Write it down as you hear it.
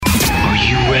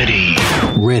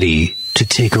ready to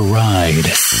take a ride.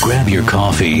 Grab your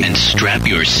coffee and strap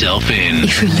yourself in.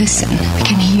 If you listen, you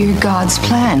can hear God's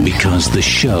plan. Because the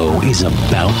show is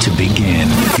about to begin.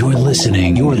 You're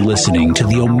listening to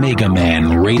the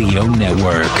Omegaman Radio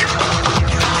Network.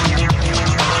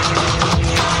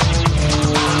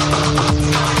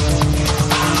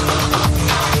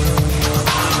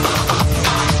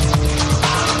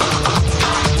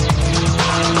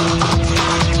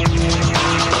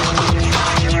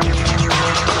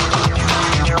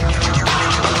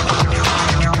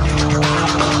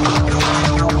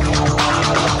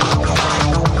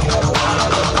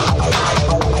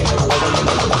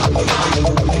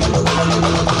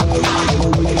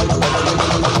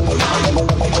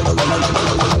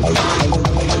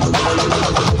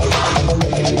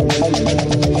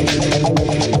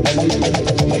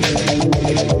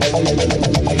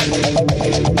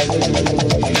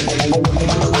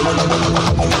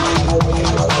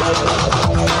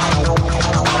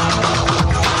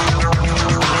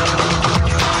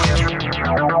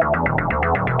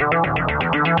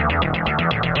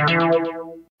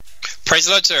 Praise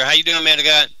the Lord, sir. How you doing, man of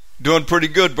God? Doing pretty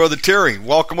good, Brother Terry.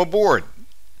 Welcome aboard.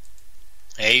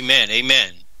 Amen.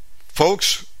 Amen.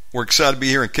 Folks, we're excited to be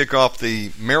here and kick off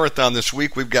the marathon this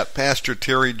week. We've got Pastor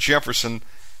Terry Jefferson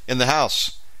in the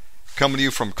house, coming to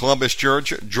you from Columbus,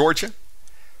 Georgia.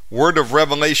 Word of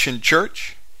Revelation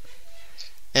Church.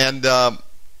 And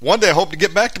one day I hope to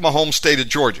get back to my home state of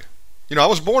Georgia. You know, I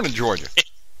was born in Georgia.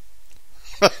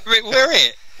 Where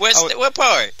at? What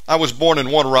part? I was born in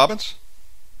Warner Robins.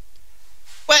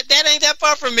 What? That ain't that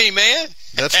far from me, man.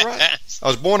 That's right. I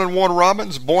was born in Warner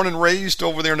Robins, born and raised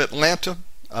over there in Atlanta.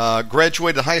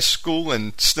 Graduated high school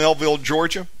in Snellville,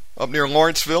 Georgia, up near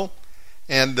Lawrenceville.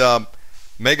 And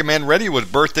Omegaman Radio was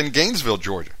birthed in Gainesville,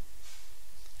 Georgia.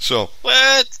 So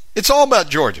what? It's all about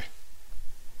Georgia.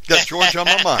 Got Georgia on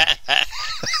my mind.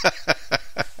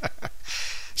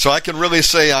 So I can really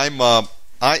say I am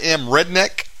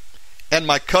redneck, and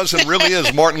my cousin really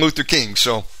is Martin Luther King.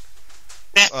 So.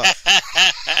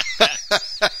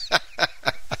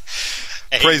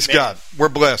 Praise God. We're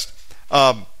blessed.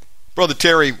 Brother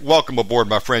Terry, welcome aboard,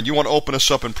 my friend. You want to open us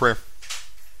up in prayer?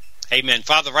 Amen.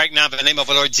 Father, right now, in the name of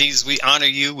the Lord Jesus, we honor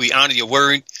you. We honor your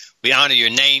word. We honor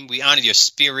your name. We honor your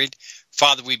spirit.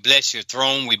 Father, we bless your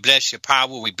throne. We bless your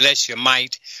power. We bless your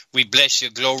might. We bless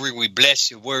your glory. We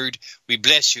bless your word. We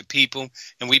bless your people.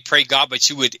 And we pray, God, that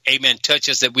you would, amen, touch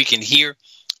us that we can hear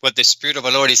what the Spirit of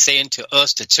the Lord is saying to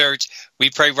us, the church.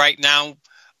 We pray right now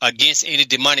against any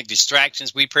demonic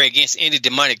distractions. We pray against any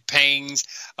demonic pains.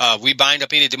 We bind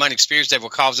up any demonic spirits that will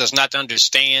cause us not to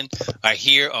understand or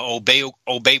hear or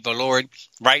obey the Lord.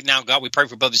 Right now, God, we pray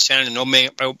for Brother Shannon and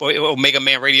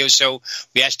Omegaman Radio Show.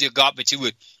 We ask, dear God, that you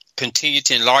would continue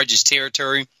to enlarge his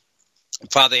territory.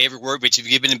 Father, every word that you've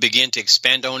given him, begin to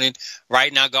expand on it.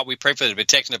 Right now, God, we pray for the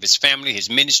protection of his family,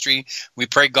 his ministry. We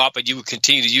pray, God, that you would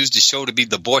continue to use the show to be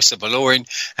the voice of the Lord.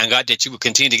 And, God, that you would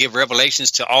continue to give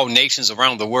revelations to all nations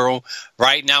around the world.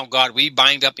 Right now, God, we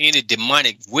bind up any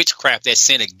demonic witchcraft that's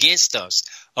sent against us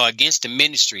or against the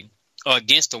ministry or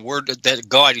against the word that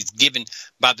God is given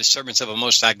by the servants of the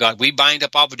Most High God. We bind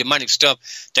up all the demonic stuff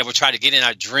that will try to get in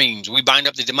our dreams. We bind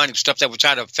up the demonic stuff that will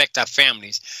try to affect our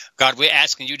families. God, we're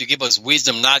asking you to give us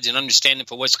wisdom, knowledge, and understanding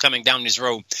for what's coming down this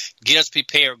road. Get us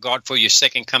prepared, God, for your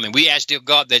second coming. We ask, dear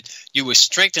God, that you would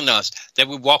strengthen us, that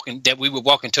we would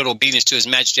walk in total obedience to his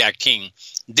majesty, our King.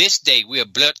 This day we are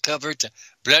blood covered,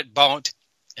 blood bought,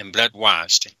 and blood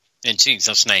washed. In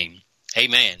Jesus' name,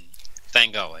 amen.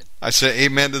 Thank God. I say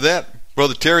amen to that.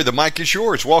 Brother Terry, the mic is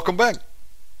yours. Welcome back.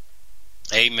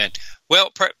 Amen.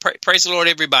 Well, praise the Lord,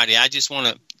 everybody. I just want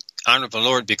to honor the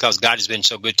Lord because God has been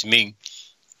so good to me.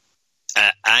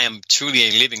 I am truly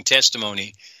a living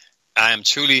testimony. I am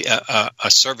truly a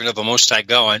servant of the Most High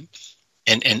God.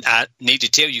 And I need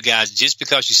to tell you guys, just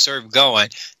because you serve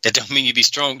God, that don't mean you be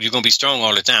strong. You're going to be strong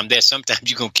all the time. There's sometimes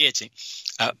you're going to catch it.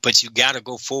 But you got to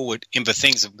go forward in the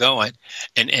things of God,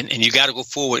 and you got to go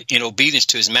forward in obedience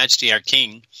to his majesty, our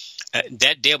King.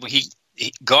 That devil,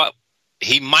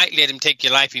 he might let him take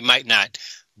your life. He might not.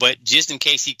 But just in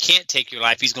case he can't take your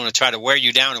life, he's going to try to wear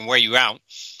you down and wear you out.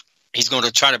 He's going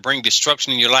to try to bring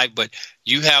destruction in your life. But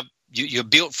you're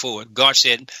built for it. God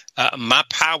said, my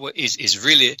power is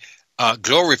really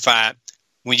glorified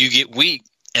when you get weak,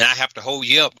 and I have to hold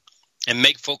you up and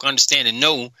make folk understand and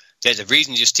know that the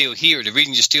reason you're still here, the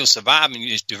reason you're still surviving,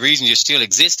 the reason you're still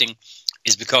existing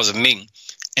is because of me.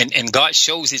 And God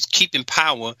shows his keeping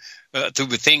power through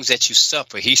the things that you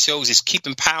suffer. He shows his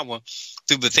keeping power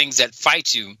through the things that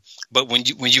fight you. But when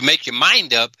you make your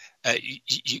mind up,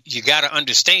 you got to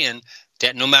understand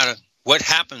that no matter what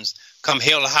happens, come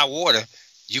hell or high water,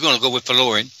 you're going to go with the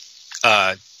Lord.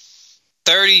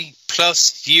 30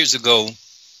 plus years ago,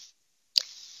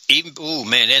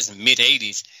 that's in the mid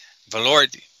 80s. The Lord,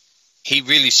 he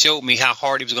really showed me how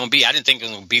hard it was going to be. I didn't think it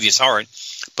was going to be this hard,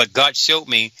 but God showed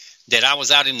me that I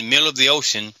was out in the middle of the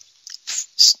ocean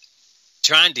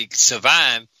trying to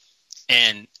survive,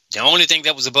 and the only thing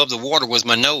that was above the water was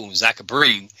my nose. I could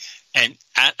breathe. And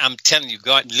I'm telling you,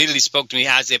 God literally spoke to me,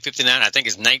 Isaiah 59, I think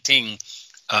it's 19.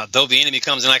 Though the enemy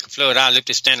comes in like a flood, I'll lift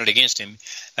a standard against him.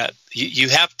 You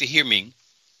have to hear me.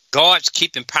 God's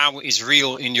keeping power is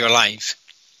real in your life.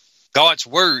 God's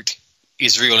word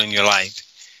is real in your life.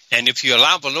 And if you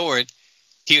allow the Lord,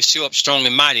 he'll show up strong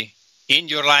and mighty in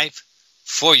your life,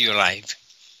 for your life.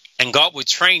 And God will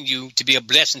train you to be a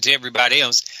blessing to everybody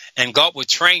else. And God will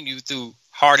train you through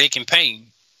heartache and pain.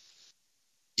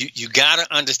 You got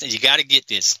to understand, you got to get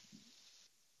this.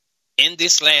 In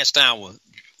this last hour,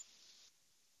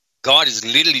 God is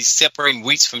literally separating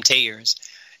wheat from tares.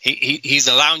 He's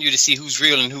allowing you to see who's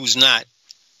real and who's not.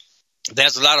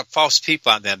 There's a lot of false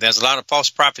people out there. There's a lot of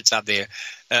false prophets out there.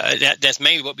 That's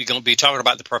mainly what we're going to be talking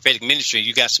about, the prophetic ministry.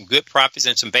 You got some good prophets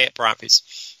and some bad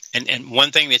prophets. And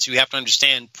one thing that you have to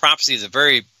understand, prophecy is a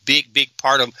very big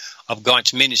part of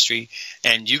God's ministry.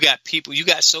 And you got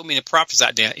so many prophets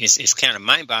out there, it's kind of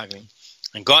mind-boggling.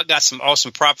 And God got some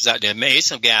awesome prophets out there. Man, there's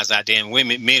some guys out there, and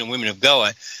men and women of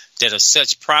God, that are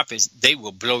such prophets, they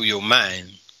will blow your mind.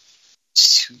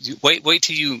 Wait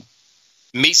till you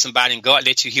meet somebody and God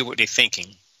let you hear what they're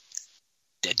thinking.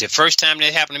 The first time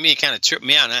that happened to me, it kind of tripped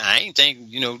me out. I ain't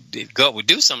think, that God would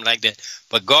do something like that.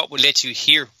 But God will let you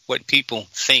hear what people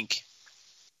think.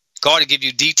 God will give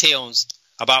you details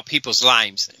about people's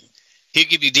lives. He'll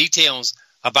give you details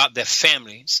about their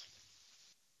families.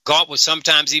 God will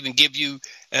sometimes even give you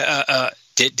the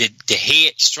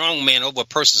head strong man over a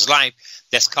person's life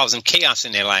that's causing chaos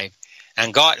in their life.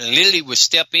 And God literally will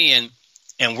step in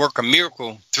and work a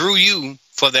miracle through you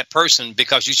for that person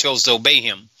because you chose to obey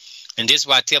him. And this is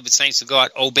why I tell the saints of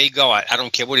God, obey God. I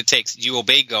don't care what it takes. You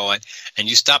obey God, and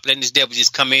you stop letting this devil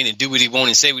just come in and do what he wants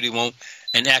and say what he wants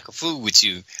and act a fool with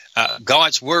you.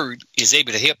 God's word is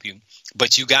able to help you,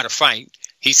 but you got to fight.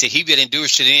 He said, he that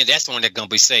endures to the end, that's the one that's going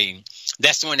to be saved.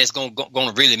 That's the one that's going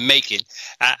to really make it.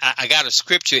 I got a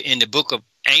scripture in the book of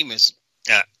Amos.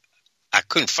 I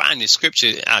couldn't find the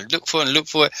scripture. I looked for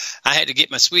it. I had to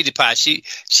get my sweetie pie. She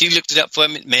looked it up for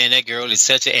me. Man, that girl is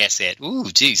such an asset.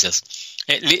 Ooh, Jesus.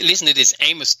 Listen to this,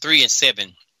 Amos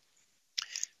 3:7.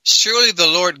 Surely the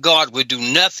Lord God will do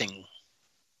nothing,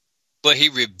 but he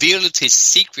revealeth his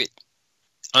secret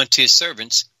unto his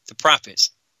servants, the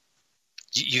prophets.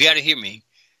 You got to hear me.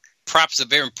 Prophets are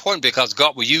very important because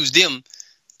God will use them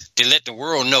to let the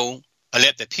world know, or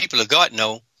let the people of God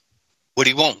know what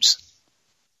he wants.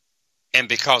 And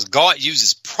because God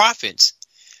uses prophets,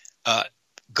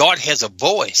 God has a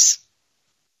voice.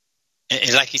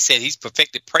 And like he said, he's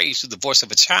perfected praise through the voice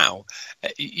of a child.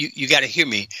 You got to hear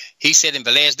me. He said in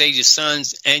the last days, your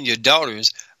sons and your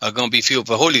daughters are going to be filled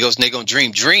with the Holy Ghost, and they're going to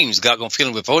dream dreams. God going to fill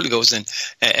them with the Holy Ghost, and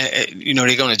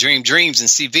they're going to dream dreams and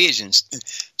see visions.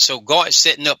 So God's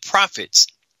setting up prophets.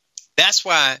 That's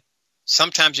why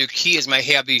sometimes your kids might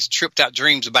have these tripped out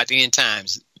dreams about the end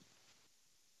times.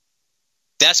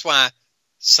 That's why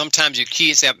sometimes your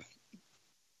kids have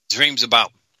dreams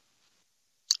about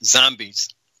zombies,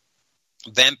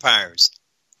 vampires,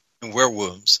 and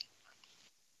werewolves.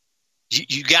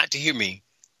 You got to hear me.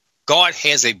 God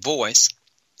has a voice,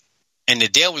 and the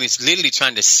devil is literally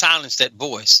trying to silence that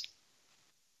voice.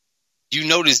 You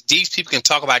notice these people can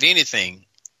talk about anything,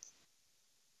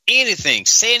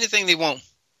 say anything they want,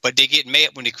 but they get mad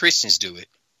when the Christians do it.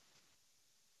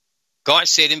 God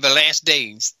said in the last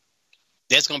days,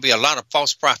 there's going to be a lot of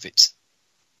false prophets.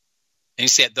 And he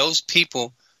said those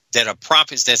people that are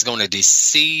prophets that's going to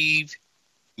deceive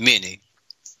many.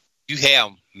 You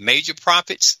have major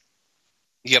prophets,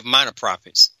 you have minor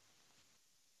prophets.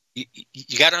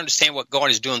 You got to understand what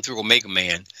God is doing through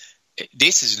Omegaman.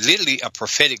 This is literally a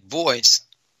prophetic voice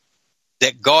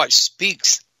that God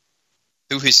speaks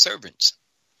through his servants.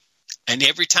 And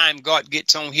every time God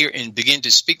gets on here and begins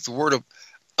to speak the word of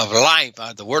life,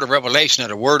 the word of revelation, or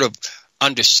the word of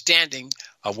understanding,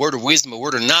 a word of wisdom, a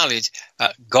word of knowledge,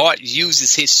 God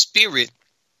uses his spirit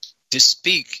to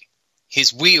speak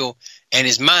his will and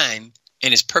his mind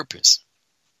and his purpose.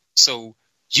 So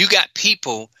you got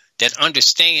people that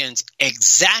understands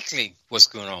exactly what's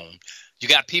going on. You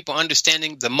got people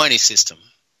understanding the money system.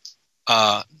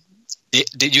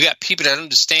 You got people that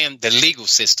understand the legal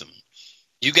system.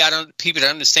 You got people that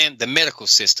understand the medical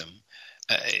system.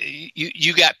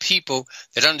 You got people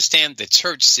that understand the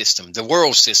church system, the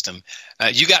world system.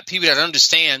 You got people that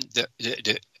understand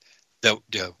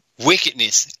the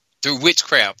wickedness through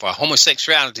witchcraft or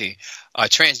homosexuality or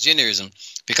transgenderism,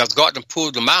 because God done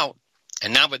pulled them out,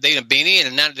 and now that they done been in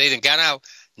and now that they done got out,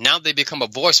 now they become a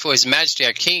voice for His Majesty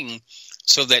our King,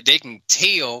 so that they can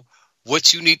tell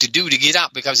what you need to do to get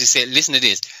out. Because He said, listen to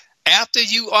this, after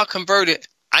you are converted,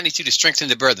 I need you to strengthen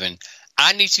the brethren.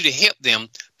 I need you to help them,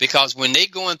 because when they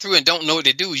going through and don't know what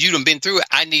to do, you done been through it.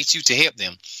 I need you to help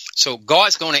them. So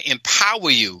God's going to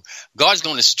empower you. God's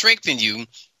going to strengthen you.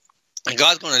 And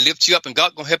God's going to lift you up, and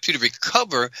God's going to help you to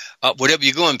recover whatever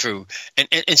you're going through.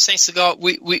 And saints of God,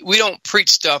 we don't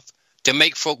preach stuff to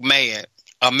make folk mad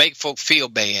or make folk feel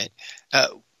bad. I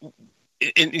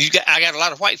got a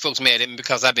lot of white folks mad at me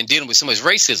because I've been dealing with so much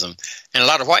racism, and a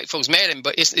lot of white folks mad at me.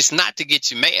 But it's not to get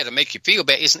you mad or make you feel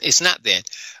bad. It's not that.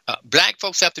 Black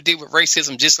folks have to deal with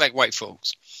racism just like white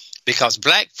folks, because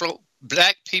black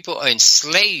people are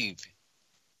enslaved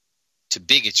to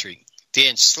bigotry.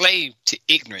 They're enslaved to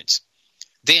ignorance.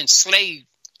 They're enslaved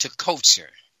to culture.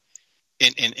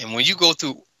 And when you go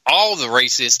through all the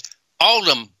races, all of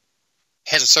them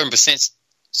has a certain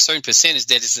percentage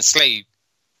that is enslaved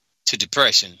to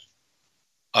depression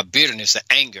or bitterness or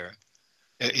anger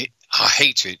or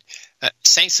hatred.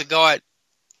 Saints of God,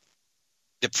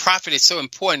 the prophet is so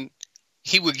important.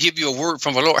 He will give you a word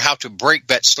from the Lord how to break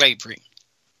that slavery.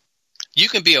 You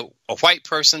can be a white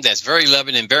person that's very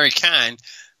loving and very kind,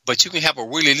 but you can have a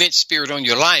Willie Lynch spirit on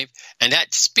your life, and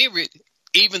that spirit,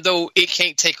 even though it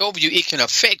can't take over you, it can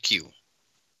affect you.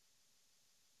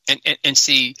 And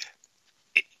see,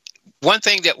 one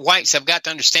thing that whites have got to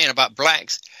understand about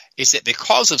blacks is that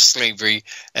because of slavery,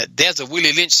 there's a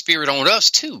Willie Lynch spirit on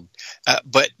us too.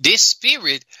 But this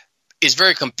spirit is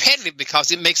very competitive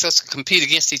because it makes us compete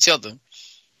against each other.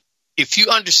 If you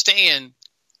understand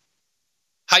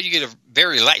how you get a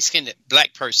very light-skinned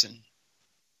black person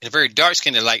and a very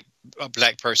dark-skinned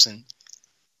black person,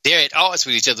 they're at odds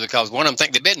with each other because one of them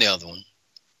think they're better than the other one.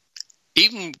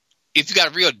 Even if you got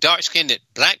a real dark-skinned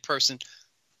black person,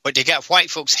 but they got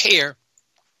white folks' hair,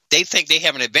 they think they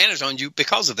have an advantage on you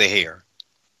because of their hair.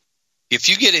 If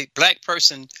you get a black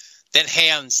person that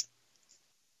has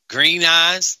green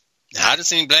eyes, now I've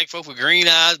seen black folk with green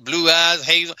eyes, blue eyes,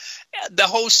 hazel, the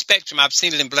whole spectrum, I've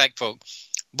seen it in black folk.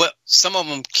 But some of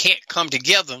them can't come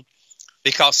together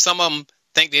because some of them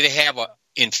think that they have an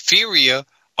inferior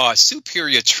or a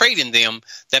superior trait in them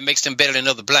that makes them better than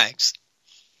other blacks.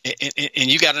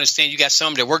 And you got to understand, you got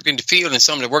some that worked in the field and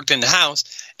some that worked in the house.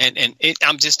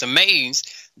 I'm just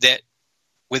amazed that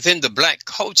within the black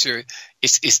culture,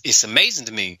 it's amazing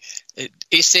to me.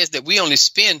 It says that we only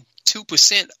spend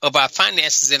 2% of our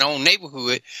finances in our own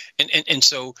neighborhood. And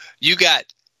so you got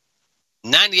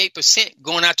 98%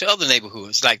 going out to other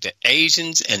neighborhoods, like the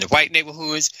Asians and the white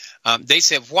neighborhoods. They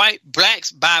said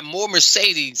blacks buy more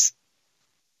Mercedes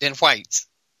than whites.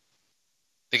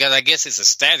 Because I guess it's a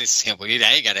status symbol. I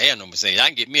ain't got to have no Mercedes. I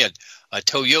can get me a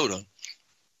Toyota.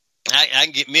 I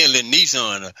can get me a little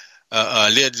Nissan, a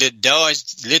little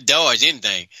Dodge,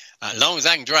 anything. As long as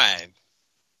I can drive,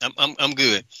 I'm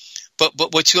good.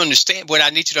 But what you understand, what I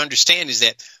need you to understand is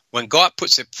that when God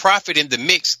puts a prophet in the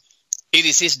mix, it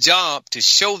is His job to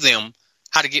show them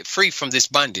how to get free from this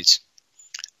bondage.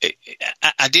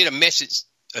 I did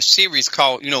a series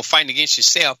called, Fighting Against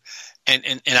Yourself,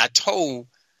 and I told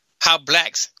how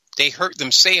blacks, they hurt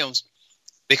themselves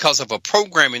because of a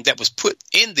programming that was put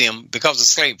in them because of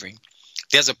slavery.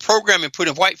 There's a programming put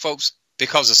in white folks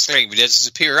because of slavery. There's a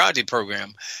superiority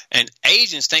program. And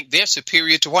Asians think they're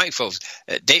superior to white folks.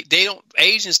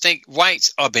 Asians think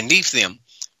whites are beneath them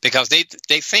because they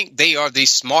think they are the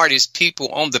smartest people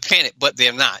on the planet, but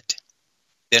they're not.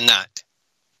 They're not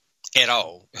at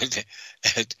all.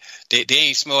 They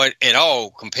ain't smart at all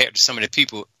compared to some of the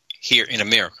people here in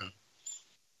America.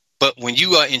 But when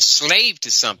you are enslaved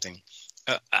to something,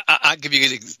 I'll give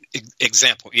you an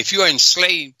example. If you are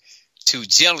enslaved to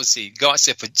jealousy, God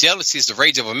said, for jealousy is the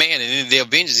rage of a man, and in their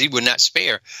vengeance He would not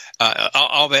spare.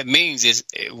 All that means is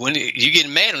when you get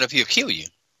mad enough, He'll kill you.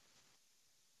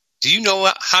 Do you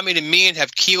know how many men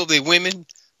have killed their women,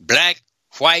 black,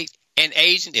 white, and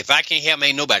Asian? If I can't have them,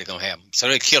 ain't nobody going to have them. So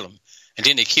they kill them, and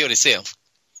then they kill themselves.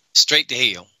 Straight to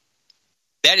hell.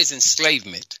 That is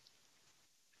enslavement.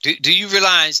 Do you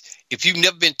realize if you've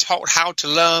never been taught how to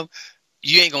love,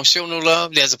 you ain't going to show no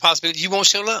love? There's a possibility you won't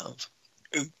show love.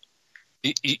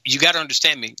 You got to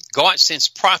understand me. God sends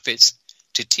prophets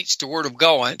to teach the word of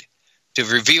God, to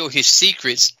reveal His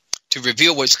secrets, to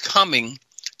reveal what's coming,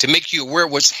 to make you aware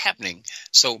of what's happening.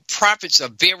 So prophets are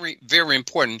very, very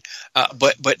important.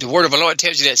 But the word of the Lord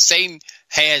tells you that Satan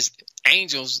has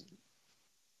angels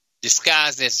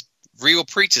disguised as real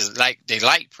preachers, like they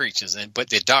light preachers, but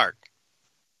they're dark.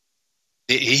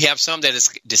 He have some that is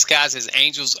disguised as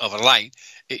angels of light.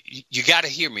 You got to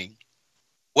hear me.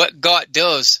 What God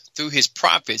does through his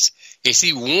prophets is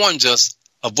he warns us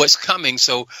of what's coming,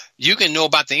 so you can know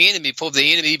about the enemy before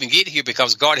the enemy even get here,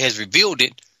 because God has revealed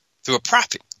it through a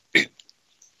prophet.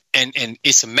 And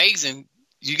it's amazing.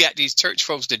 You got these church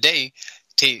folks today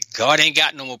tell you, God ain't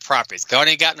got no more prophets. God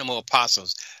ain't got no more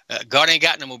apostles. God ain't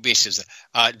got no more bishops.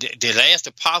 The last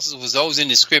apostles was those in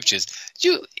the scriptures.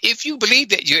 If you believe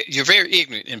that, you're very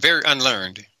ignorant and very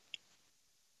unlearned.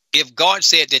 If God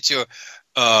said that your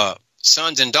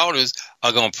sons and daughters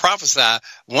are going to prophesy,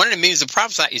 one of the means to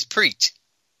prophesy is preach.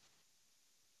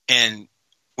 And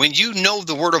when you know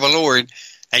the word of the Lord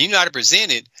and you know how to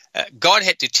present it, God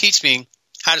had to teach me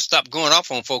how to stop going off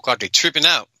on folk because they're tripping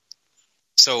out.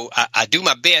 So I do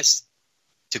my best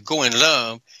to go in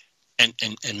love and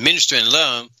minister in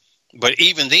love. But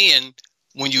even then,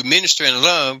 when you minister in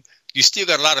love, you still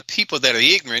got a lot of people that are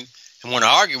ignorant and want to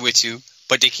argue with you,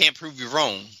 but they can't prove you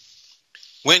wrong.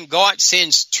 When God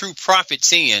sends true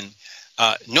prophets in,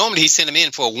 normally he sent them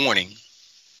in for a warning.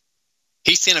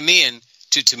 He sent them in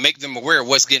to make them aware of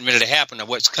what's getting ready to happen or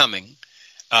what's coming.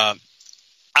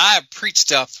 I preached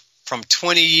stuff from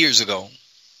 20 years ago.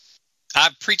 I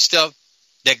preached stuff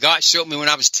that God showed me when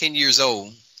I was 10 years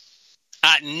old.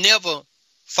 I never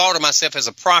thought of myself as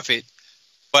a prophet,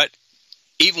 but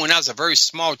even when I was a very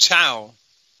small child,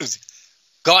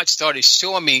 God started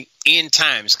showing me end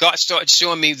times. God started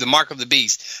showing me the mark of the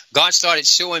beast. God started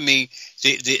showing me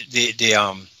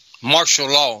the martial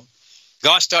law.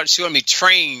 God started showing me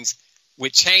trains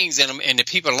with chains in them, and the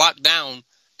people locked down,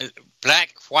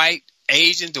 black, white,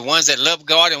 Asian, the ones that love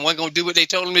God and weren't going to do what they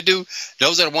told them to do.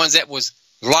 Those are the ones that was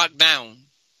locked down.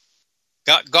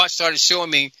 God started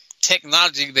showing me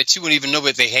technology that you wouldn't even know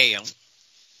what they have.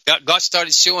 God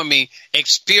started showing me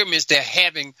experiments they're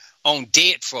having on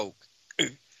dead folk.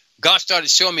 God started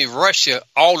showing me Russia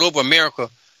all over America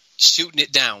shooting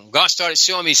it down. God started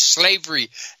showing me slavery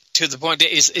to the point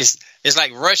that it's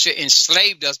like Russia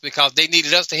enslaved us because they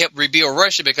needed us to help rebuild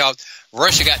Russia because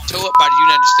Russia got tore up by the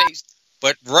United States,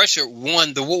 but Russia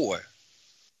won the war.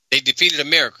 They defeated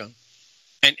America.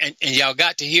 And y'all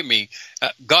got to hear me.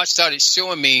 God started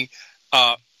showing me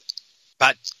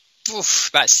about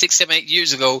 6, 7, 8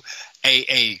 years ago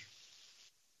a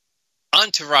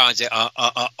entourage,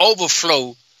 a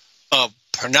overflow of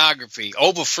pornography,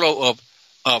 overflow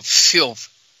of filth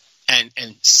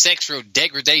and sexual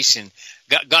degradation.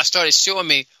 God started showing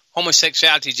me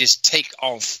homosexuality just take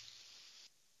off.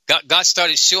 God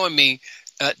started showing me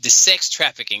the sex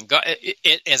trafficking. God,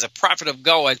 as a prophet of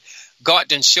God, God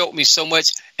done showed me so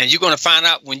much, and you're going to find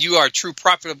out when you are a true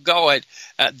prophet of God,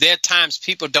 there are times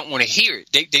people don't want to hear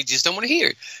it. They just don't want to hear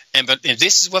it. And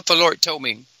this is what the Lord told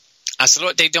me. I said,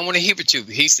 Lord, they don't want to hear it you.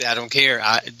 He said, I don't care.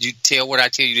 You tell what I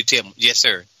tell you to tell them. Yes,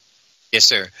 sir. Yes,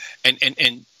 sir.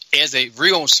 And as a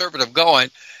real servant of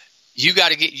God, you got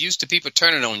to get used to people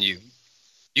turning on you.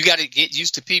 You got to get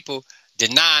used to people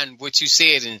denying what you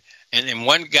said. And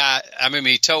one guy, I remember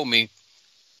he told me,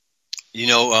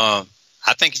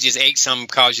 I think he just ate something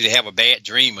caused you to have a bad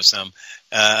dream or something.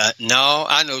 No,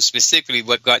 I know specifically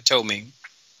what God told me.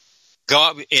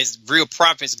 God, as real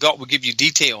prophets, God will give you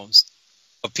details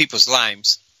of people's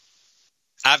lives.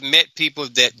 I've met people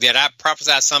that I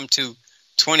prophesied something to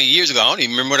 20 years ago. I don't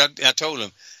even remember what I told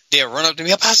them. They'll run up to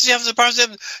me, Apostle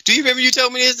Jefferson, do you remember you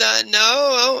told me this?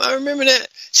 No, I remember that.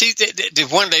 The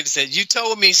one lady said, you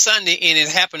told me Sunday and it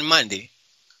happened Monday.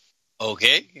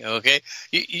 Okay.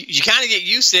 You kind of get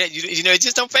used to it. It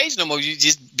just don't phase no more. You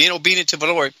just being obedient to the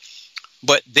Lord.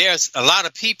 But there's a lot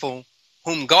of people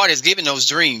whom God has given those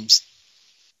dreams.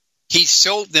 He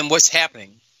showed them what's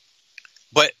happening.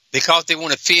 But because they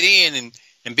want to fit in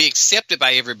and be accepted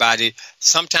by everybody,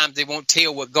 sometimes they won't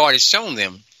tell what God has shown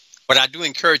them. But I do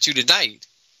encourage you tonight,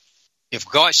 if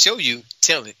God show you,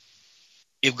 tell it.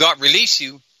 If God release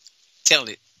you, tell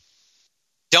it.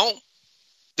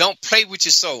 Don't play with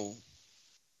your soul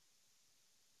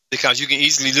because you can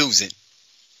easily lose it.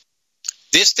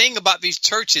 This thing about these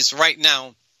churches right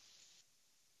now,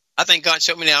 I think God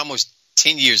showed me that almost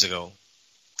 10 years ago.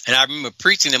 And I remember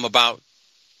preaching them about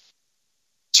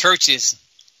churches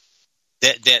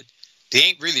that they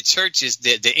ain't really churches,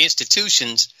 they're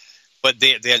institutions, but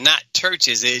they're not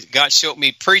churches. God showed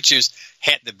me preachers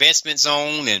had the vestments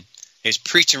on and is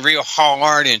preaching real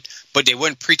hard, but they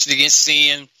wasn't preaching against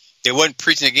sin. They wasn't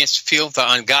preaching against filth or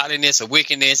ungodliness or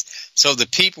wickedness. So the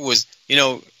people was,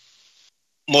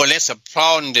 more or less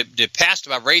applauding the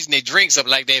pastor by raising their drinks up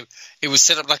like it was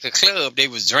set up like a club. They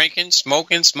was drinking,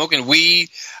 smoking weed.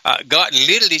 God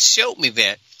literally showed me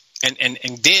that.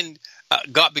 And then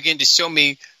God began to show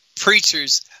me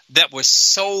preachers that were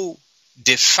so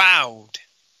defiled,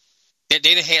 that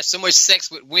they done had so much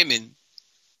sex with women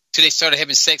till they started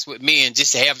having sex with men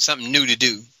just to have something new to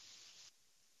do.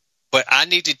 But I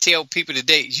need to tell people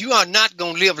today, you are not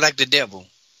going to live like the devil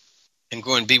and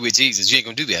go and be with Jesus. You ain't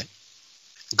going to do that.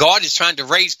 God is trying to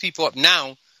raise people up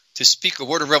now to speak a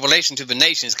word of revelation to the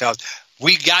nations, because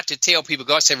we got to tell people.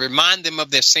 God said, remind them of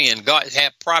their sin. God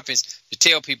had prophets to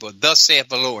tell people, thus saith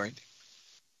the Lord.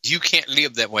 You can't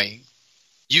live that way.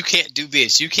 You can't do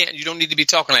this. You don't need to be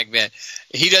talking like that.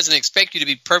 He doesn't expect you to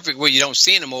be perfect where you don't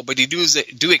sin anymore, but he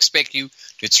do expect you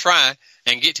to try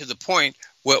and get to the point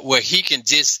where he can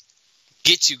just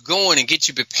get you going and get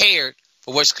you prepared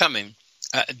for what's coming.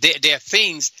 There are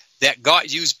things that God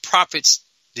used prophets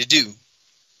to do.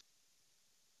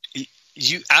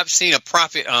 I've seen a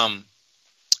prophet.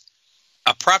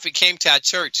 A prophet came to our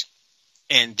church,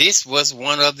 and this was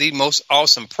one of the most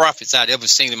awesome prophets I'd ever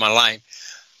seen in my life.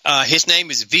 His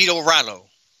name is Vito Rallo.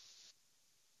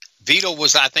 Vito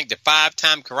was, I think, the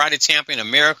 5-time karate champion in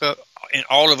America, in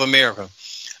all of America.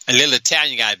 A little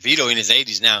Italian guy, Vito, in his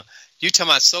 80s now. You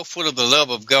talking about so full of the love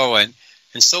of God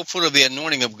and so full of the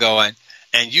anointing of God,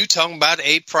 and you talking about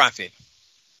a prophet.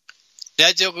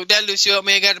 That little short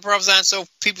man got the prophesying, so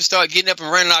people start getting up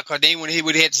and running out because they didn't want to hear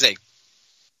what he had to say.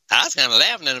 I was kind of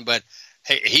laughing at him, but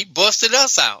he busted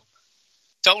us out.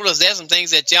 Told us there's some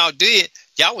things that y'all did.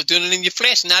 Y'all was doing it in your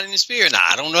flesh, not in the spirit. Now,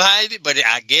 I don't know how he did, but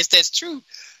I guess that's true,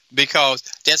 because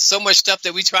there's so much stuff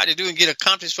that we try to do and get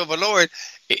accomplished for the Lord.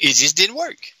 It just didn't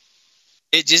work.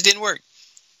 It just didn't work.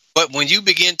 But when you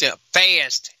begin to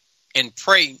fast and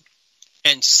pray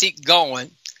and seek God,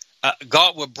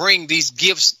 God will bring these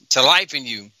gifts to life in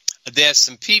you. There's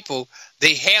some people,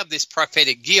 they have this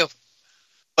prophetic gift,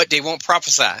 but they won't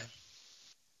prophesy.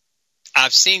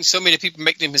 I've seen so many people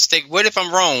make the mistake. What if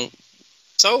I'm wrong?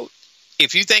 So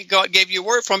if you think God gave you a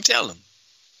word from, tell him.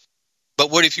 But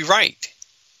what if you're right?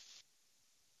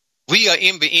 We are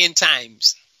in the end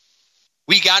times.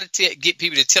 We got to get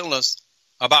people to tell us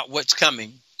about what's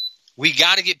coming. We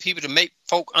got to get people to make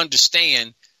folk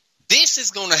understand this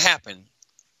is going to happen,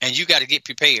 and you got to get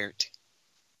prepared.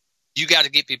 You got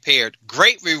to get prepared.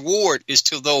 Great reward is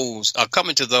to those,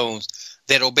 coming to those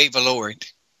that obey the Lord.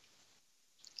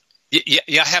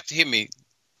 Y'all have to hear me.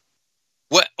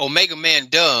 What Omegaman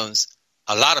does,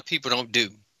 a lot of people don't do.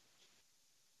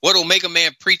 What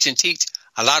Omegaman preach and teach,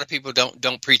 a lot of people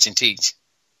don't preach and teach.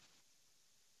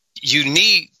 You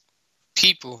need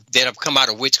people that have come out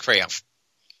of witchcraft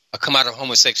or come out of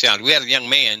homosexuality. We had a young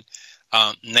man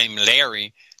named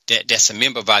Larry that's a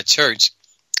member of our church.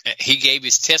 He gave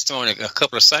his testimony a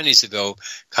couple of Sundays ago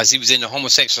because he was in the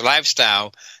homosexual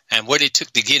lifestyle and what it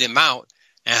took to get him out,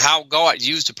 and how God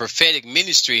used the prophetic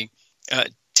ministry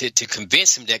to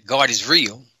convince him that God is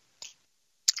real.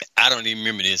 I don't even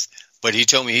remember this, but he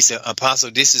told me, he said, Apostle,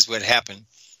 this is what happened.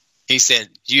 He said,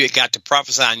 you had got to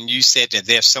prophesy, and you said that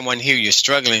there's someone here, you're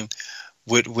struggling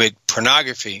with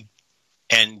pornography,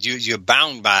 and you're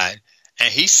bound by it.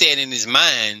 And he said in his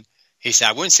mind, he said,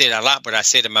 I wouldn't say it a lot, but I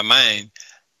said in my mind,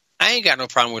 I ain't got no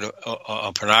problem with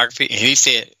a pornography. And he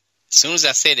said, as soon as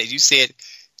I said that, you said,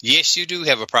 yes, you do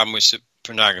have a problem with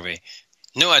pornography.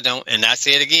 No, I don't. And I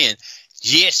said again,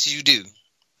 yes, you do.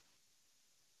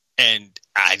 And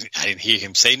I didn't hear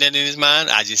him say nothing in his mind.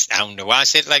 I don't know why I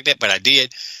said it like that, but I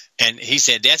did. And he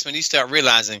said that's when he started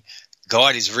realizing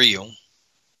God is real.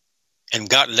 And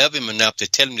God loved him enough to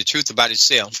tell him the truth about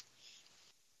himself.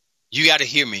 You got to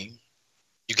hear me.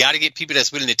 You got to get people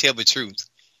that's willing to tell the truth.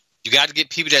 You got to get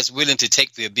people that's willing to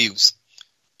take the abuse.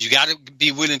 You got to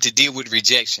be willing to deal with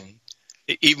rejection.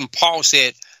 Even Paul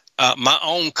said, my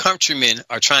own countrymen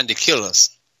are trying to kill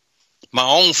us. My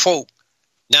own folk,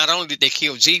 not only did they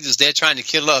kill Jesus, they're trying to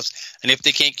kill us. And if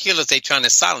they can't kill us, they're trying to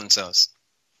silence us.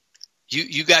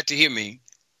 You got to hear me.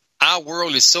 Our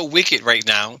world is so wicked right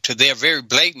now to they're very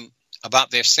blatant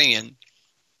about their sin.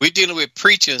 We're dealing with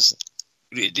preachers.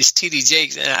 This T.D.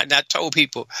 Jakes, and I told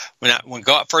people when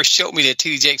God first showed me that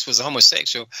T.D. Jakes was a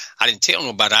homosexual, I didn't tell them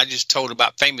about it. I just told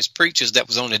about famous preachers that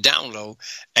was on the down low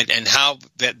and how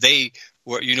that they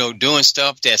were, doing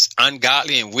stuff that's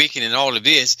ungodly and wicked and all of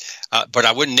this, but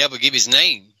I would never give his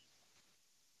name.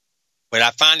 But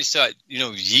I finally started,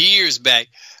 years back,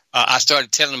 I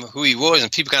started telling them who he was,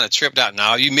 and people kind of tripped out.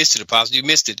 No, you missed it, Apostle. You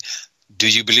missed it. Do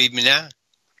you believe me now?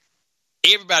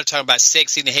 Everybody talking about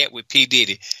sex in the head with P.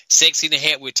 Diddy, sex in the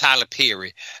head with Tyler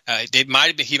Perry. He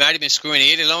might have been screwing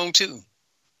Eddie Long too.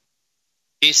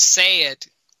 It's sad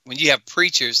when you have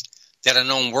preachers that are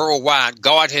known worldwide.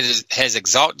 God has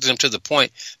exalted them to the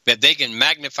point that they can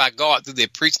magnify God through their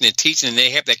preaching and teaching, and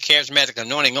they have that charismatic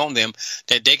anointing on them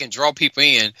that they can draw people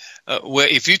in. Well,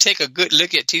 if you take a good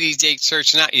look at T.D. Jakes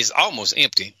Church now, it's almost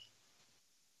empty.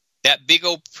 got big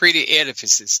old pretty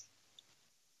edifices.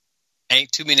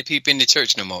 Ain't too many people in the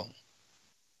church no more.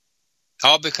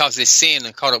 All because they sinned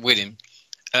and caught up with him.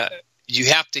 You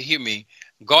have to hear me.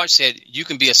 God said you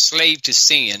can be a slave to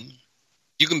sin.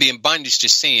 You can be in bondage to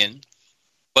sin.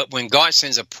 But when God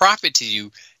sends a prophet to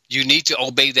you, you need to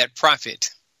obey that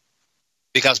prophet.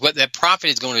 Because what that prophet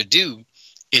is going to do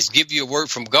is give you a word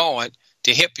from God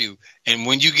to help you. And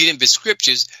when you get into the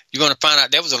scriptures, you're going to find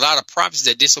out there was a lot of prophets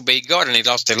that disobeyed God and they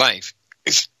lost their life.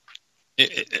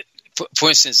 For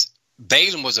instance,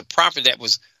 Balaam was a prophet that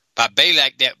was by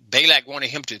Balak, that Balak wanted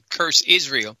him to curse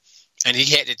Israel. And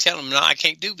he had to tell him, no, I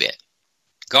can't do that.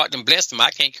 God done blessed him.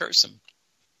 I can't curse him.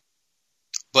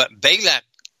 But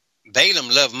Balaam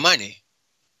loved money.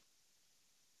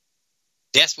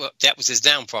 That was his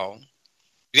downfall.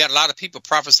 You got a lot of people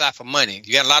prophesy for money.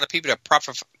 You got a lot of people that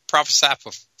prophesy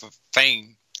for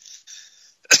fame.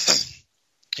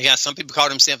 You got some people call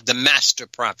themselves the master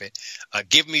prophet.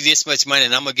 Give me this much money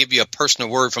and I'm going to give you a personal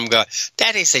word from God.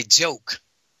 That is a joke.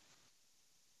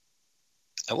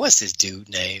 What's this dude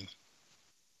name?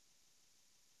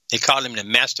 They call him the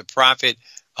master prophet.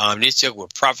 This joke will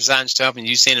prophesy and stuff, and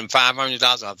you send him $500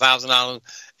 or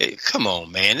 $1,000. Come on,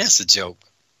 man. That's a joke.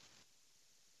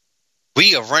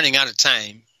 We are running out of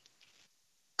time.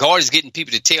 God is getting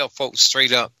people to tell folks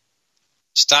straight up,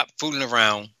 stop fooling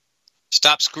around,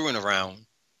 stop screwing around,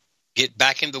 get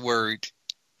back in the word,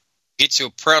 get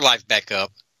your prayer life back up,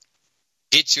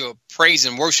 get your praise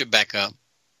and worship back up,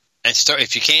 and start,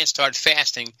 if you can, start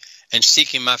fasting and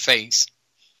seeking my face.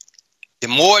 The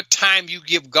more time you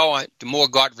give God, the more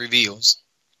God reveals.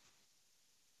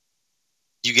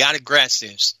 You got to grasp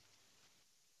this.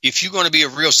 If you're going to be a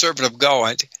real servant of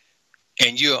God,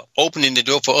 and you're opening the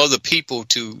door for other people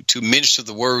to minister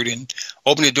the word and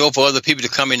open the door for other people to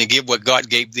come in and give what God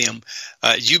gave them,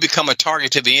 you become a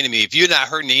target to the enemy. If you're not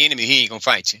hurting the enemy, he ain't going to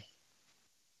fight you.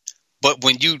 But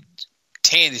when you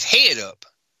tear his head up,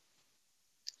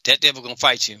 that devil going to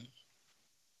fight you.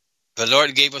 The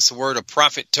Lord gave us a word. A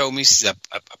prophet told me, says,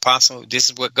 Apostle, this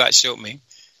is what God showed me.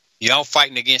 Y'all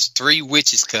fighting against 3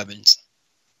 witches' covens.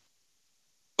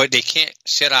 But they can't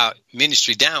shut our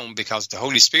ministry down because the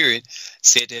Holy Spirit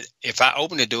said that if I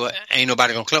open the door, ain't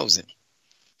nobody going to close it.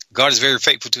 God is very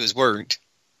faithful to his word.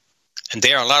 And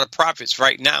there are a lot of prophets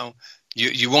right now.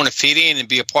 You want to fit in and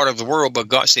be a part of the world, but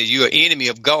God said you're an enemy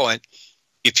of God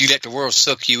if you let the world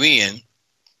suck you in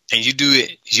and you do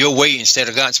it your way instead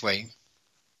of God's way.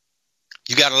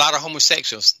 You got a lot of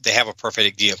homosexuals that have a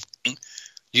prophetic gift.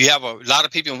 You have a lot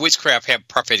of people in witchcraft have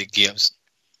prophetic gifts.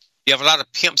 You have a lot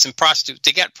of pimps and prostitutes.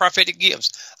 They got prophetic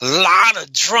gifts. A lot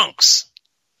of drunks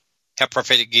have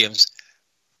prophetic gifts.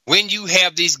 When you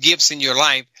have these gifts in your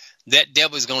life, that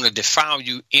devil is going to defile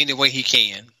you any way he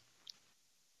can.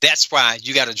 That's why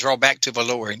you got to draw back to the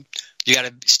Lord. You got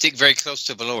to stick very close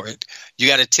to the Lord. You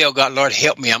got to tell God, Lord,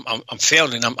 help me. I'm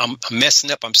failing. I'm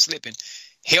messing up. I'm slipping.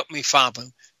 Help me, Father,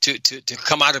 to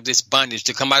come out of this bondage,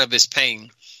 to come out of this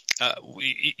pain.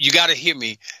 You got to hear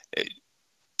me.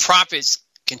 Prophets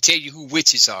can tell you who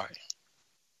witches are.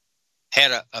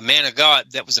 Had a man of God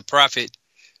that was a prophet.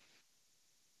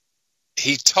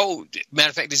 He told, matter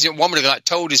of fact, this young woman of God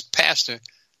told his pastor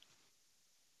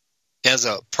there's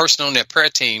a person on their prayer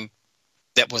team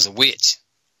that was a witch,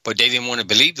 but they didn't want to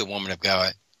believe the woman of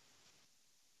God.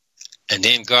 And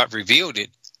then God revealed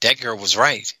it. That girl was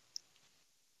right.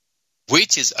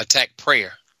 Witches attack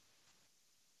prayer.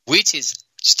 Witches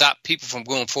stop people from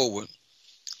going forward.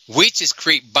 Witches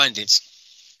create bondage.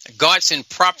 God sent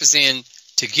prophets in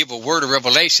to give a word of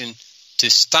revelation to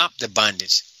stop the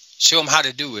bondage. Show them how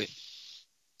to do it.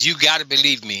 You got to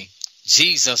believe me.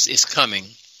 Jesus is coming,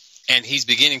 and he's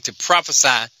beginning to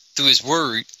prophesy through his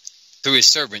word, through his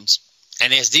servants.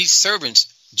 And as these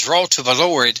servants draw to the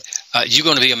Lord, you're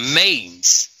going to be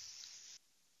amazed.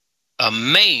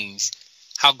 Amazed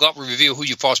how God will reveal who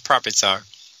your false prophets are.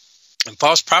 And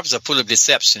false prophets are full of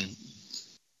deception.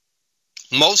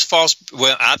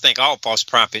 I think all false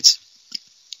prophets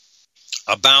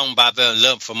are bound by their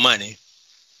love for money.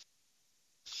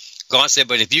 God said,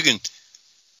 but if you can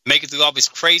make it through all this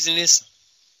craziness,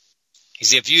 he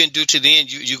said, if you endure to the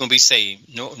end, you're going to be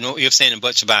saved. No ifs, ands, and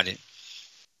buts about it.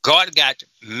 God got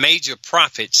major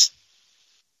prophets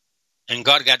and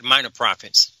God got minor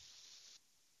prophets.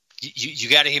 You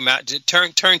got to hear me out.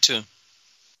 Turn to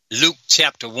Luke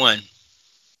chapter 1.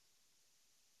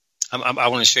 I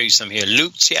want to show you something here.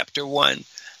 Luke chapter 1, I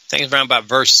think it's around about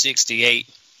verse 68.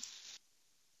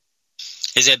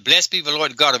 It said, blessed be the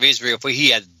Lord God of Israel, for he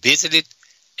has visited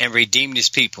and redeemed his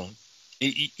people.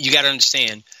 You got to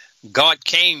understand, God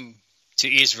came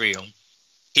to Israel.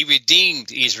 He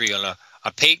redeemed Israel,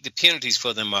 paid the penalties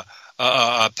for them,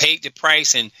 paid the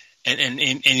price, and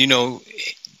you know,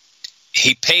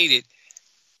 he paid it,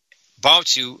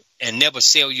 bought you, and never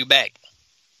sell you back.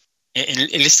 And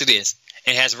listen to this.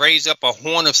 And has raised up a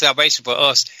horn of salvation for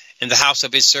us in the house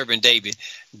of his servant David.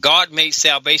 God made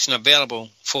salvation available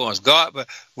for us.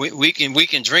 We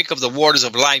can drink of the waters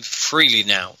of life freely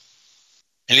now.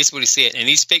 And listen what he said. And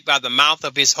he spake by the mouth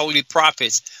of his holy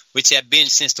prophets, which have been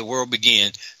since the world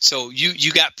began. So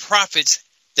you got prophets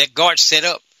that God set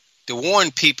up to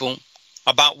warn people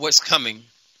about what's coming.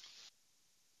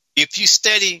 If you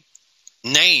study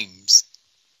names,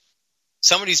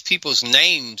 some of these people's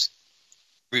names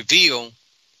reveal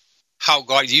how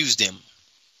God used them.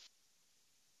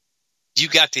 You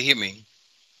got to hear me.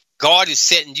 God is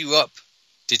setting you up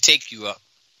to take you up.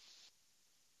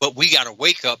 But we got to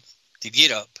wake up to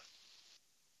get up.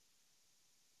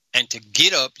 And to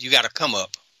get up, you got to come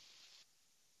up.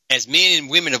 As men and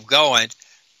women of God,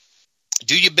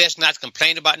 do your best not to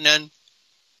complain about none.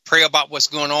 Pray about what's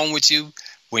going on with you.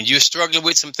 When you're struggling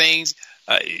with some things,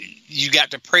 you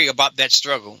got to pray about that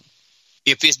struggle.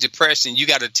 If it's depression, you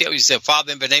got to tell yourself,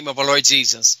 Father, in the name of our Lord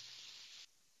Jesus,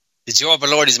 the joy of the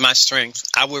Lord is my strength.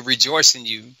 I will rejoice in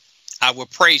you. I will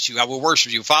praise you. I will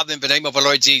worship you. Father, in the name of our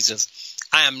Lord Jesus,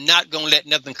 I am not going to let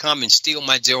nothing come and steal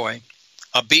my joy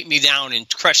or beat me down and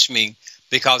crush me,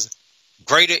 because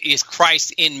greater is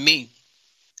Christ in me.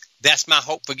 That's my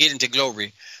hope for getting to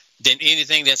glory than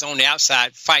anything that's on the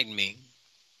outside fighting me.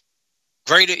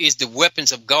 Greater is the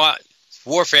weapons of God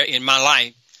warfare in my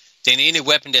life than any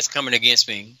weapon that's coming against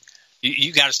me.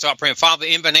 You got to start praying. Father,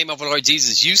 in the name of the Lord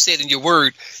Jesus, you said in your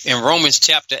word in Romans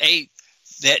chapter 8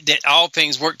 that all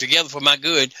things work together for my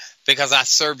good because I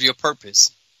serve your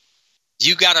purpose.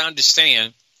 You got to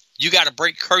understand, you got to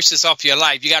break curses off your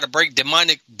life. You got to break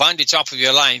demonic bondage off of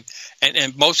your life.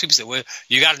 And most people say, well,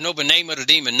 you got to know the name of the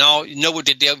demon. No, you know what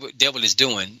the devil is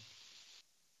doing.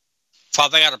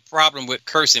 Father, I got a problem with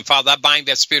cursing. Father, I bind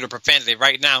that spirit of profanity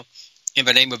right now in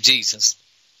the name of Jesus.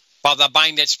 Father, I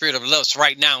bind that spirit of lust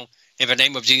right now in the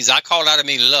name of Jesus. I call out of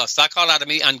me lust. I call out of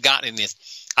me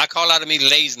ungodliness. I call out of me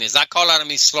laziness. I call out of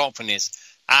me slothfulness.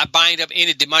 I bind up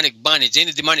any demonic bondage,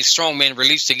 any demonic strong man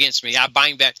released against me. I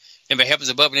bind that in the heavens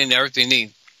above and in the earth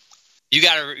beneath. You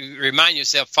got to remind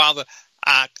yourself, Father,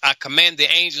 I command the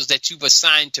angels that you've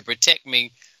assigned to protect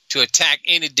me to attack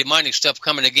any demonic stuff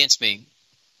coming against me.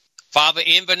 Father,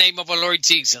 in the name of our Lord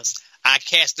Jesus, I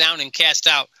cast down and cast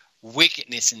out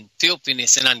wickedness and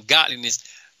filthiness and ungodliness.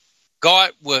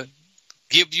 God will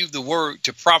give you the word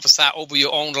to prophesy over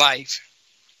your own life.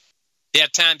 There are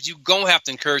times you're going to have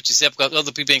to encourage yourself because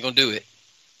other people ain't going to do it.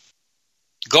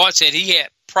 God said he had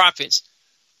prophets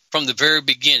from the very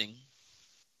beginning.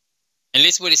 And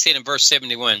listen what he said in verse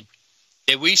 71,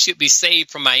 that we should be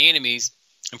saved from our enemies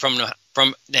and from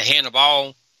the hand of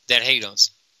all that hate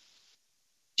us.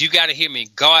 You got to hear me.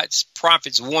 God's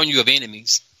prophets warn you of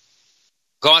enemies.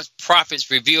 God's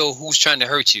prophets reveal who's trying to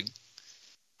hurt you.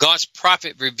 God's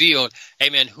prophet revealed,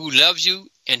 amen, who loves you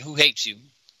and who hates you.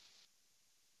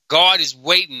 God is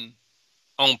waiting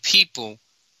on people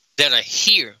that are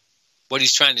hear what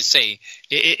he's trying to say.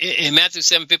 In Matthew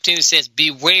 7:15, it says,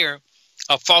 beware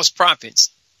of false prophets.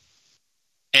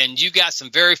 And you got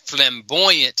some very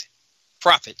flamboyant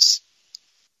prophets.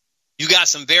 You got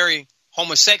some very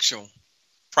homosexual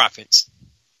prophets.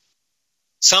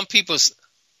 Some people's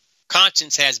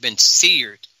conscience has been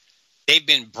seared. They've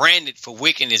been branded for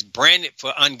wickedness, branded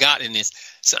for ungodliness.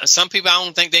 Some people, I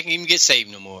don't think they can even get saved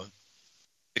no more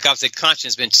because their conscience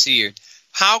has been seared.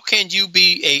 How can you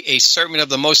be a servant of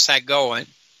the Most High God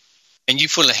and you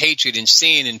full of hatred and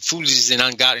sin and foolishness and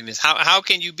ungodliness? How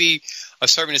can you be a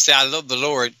servant and say, I love the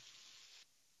Lord,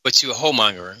 but you're a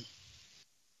whoremonger?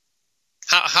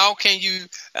 How can you,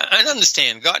 I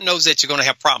understand, God knows that you're going to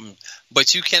have problems,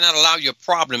 but you cannot allow your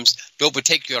problems to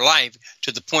overtake your life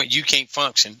to the point you can't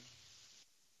function.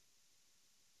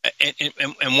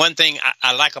 And one thing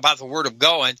I like about the word of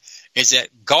God is that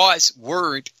God's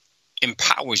word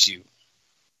empowers you.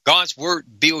 God's word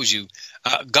builds you.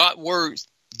 God's word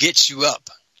gets you up.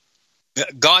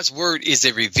 God's word is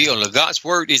a revealer. God's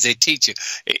word is a teacher.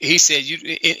 He said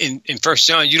in 1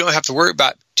 John, you don't have to worry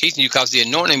about teaching you because the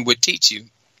anointing would teach you.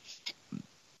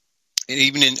 And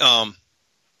even in,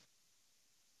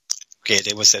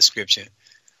 what's that scripture?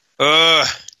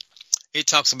 It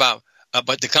talks about,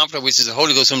 but the Comforter, which is the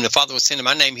Holy Ghost, whom the Father will send in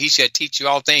my name, he shall teach you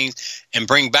all things and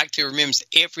bring back to your remembrance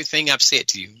everything I've said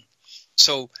to you.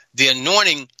 So the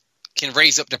anointing can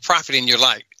raise up the prophet in your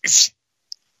life.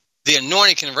 The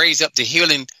anointing can raise up the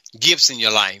healing gifts in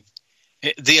your life.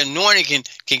 The anointing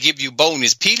can give you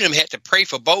boldness. Peter and them had to pray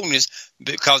for boldness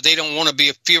because they don't want to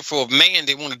be fearful of man.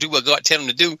 They want to do what God tells them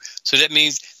to do. So that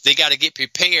means they got to get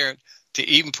prepared to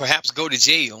even perhaps go to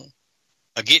jail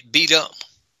or get beat up,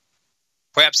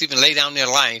 perhaps even lay down their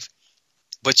life.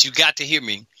 But you got to hear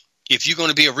me. If you're going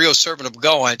to be a real servant of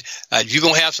God, you're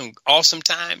going to have some awesome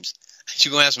times.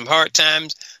 You're going to have some hard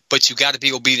times, but you got to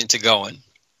be obedient to God.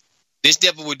 This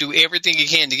devil will do everything he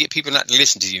can to get people not to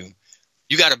listen to you.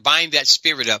 You got to bind that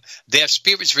spirit up. There are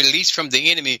spirits released from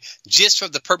the enemy just for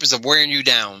the purpose of wearing you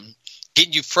down,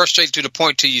 getting you frustrated to the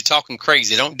point till you're talking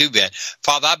crazy. Don't do that.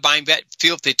 Father, I bind that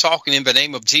filthy talking in the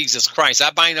name of Jesus Christ.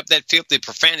 I bind up that filthy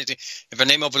profanity in the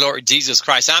name of the Lord Jesus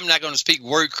Christ. I'm not going to speak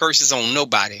word curses on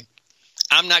nobody.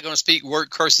 I'm not going to speak word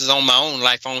curses on my own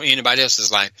life, on anybody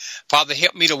else's life. Father,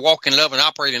 help me to walk in love and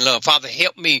operate in love. Father,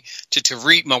 help me to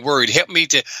read my word. Help me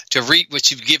to read what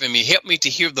you've given me. Help me to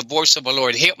hear the voice of the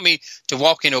Lord. Help me to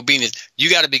walk in obedience. You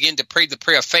got to begin to pray the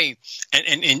prayer of faith.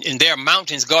 And there are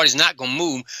mountains God is not going to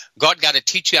move. God got to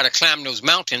teach you how to climb those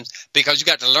mountains because you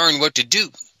got to learn what to do.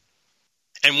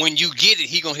 And when you get it,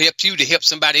 he's going to help you to help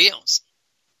somebody else.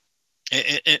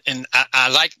 And I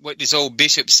like what this old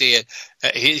bishop said.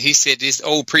 He said this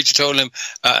old preacher told him,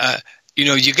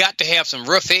 you got to have some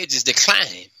rough edges to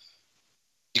climb.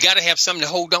 You got to have something to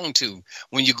hold on to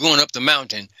when you're going up the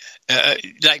mountain.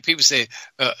 Like people say,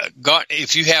 God,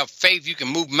 if you have faith, you can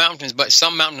move mountains, but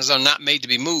some mountains are not made to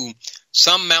be moved.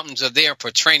 Some mountains are there for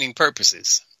training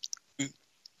purposes.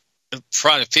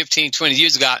 Probably 15, 20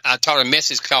 years ago, I taught a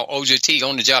message called OJT,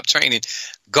 on the job training.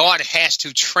 God has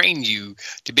to train you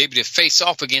to be able to face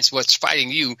off against what's fighting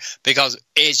you, because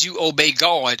as you obey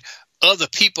God, other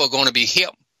people are going to be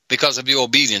helped because of your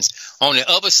obedience. On the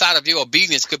other side of your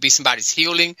obedience could be somebody's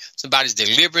healing, somebody's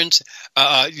deliverance.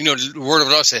 The word of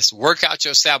the Lord says, work out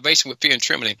your salvation with fear and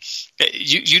trembling.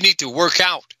 You need to work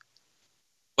out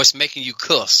what's making you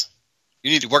cuss.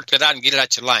 You need to work that out and get it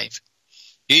out your life.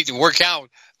 You need to work out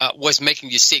what's making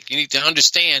you sick. You need to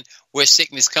understand where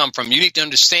sickness come from. You need to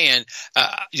understand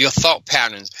your thought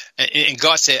patterns. And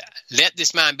God said, let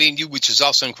this mind be in you, which is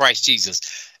also in Christ Jesus.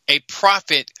 A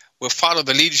prophet will follow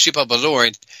the leadership of the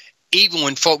Lord, even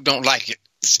when folk don't like it.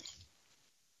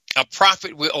 A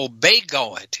prophet will obey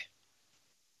God,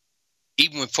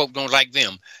 even when folk don't like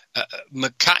them.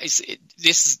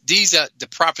 These are the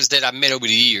prophets that I've met over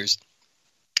the years.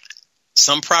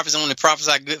 Some prophets only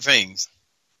prophesy good things.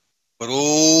 But,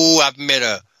 I've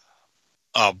met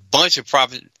a bunch of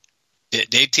prophets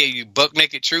that they tell you buck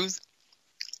naked truth,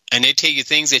 and they tell you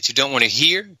things that you don't want to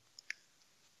hear,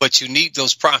 but you need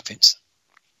those prophets.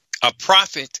 A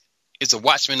prophet is a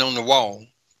watchman on the wall.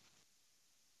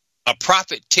 A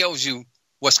prophet tells you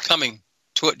what's coming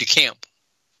toward the camp.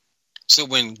 So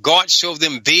when God showed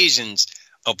them visions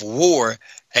of war,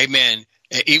 amen,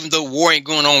 even though war ain't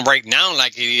going on right now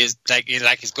like it is, like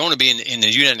it's going to be in the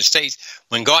United States,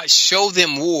 when God showed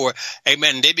them war,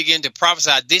 amen, they began to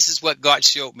prophesy, this is what God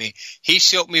showed me. He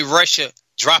showed me Russia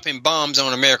dropping bombs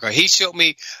on America. He showed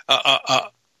me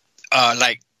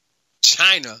like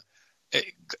China.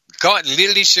 God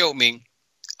literally showed me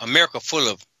America full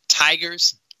of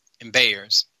tigers and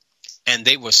bears, and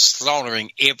they were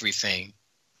slaughtering everything.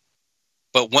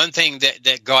 But one thing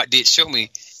that God did show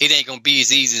me, it ain't going to be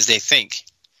as easy as they think.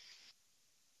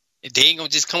 They ain't going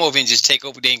to just come over and just take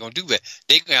over. They ain't going to do that.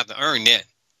 They're going to have to earn that,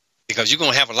 because you're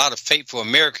going to have a lot of faithful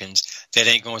Americans that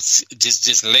ain't going to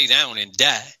just lay down and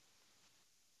die.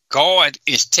 God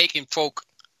is taking folk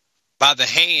by the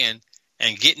hand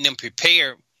and getting them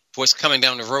prepared for what's coming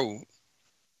down the road.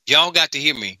 Y'all got to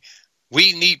hear me.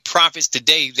 We need prophets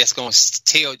today that's going to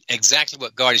tell exactly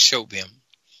what God has showed them.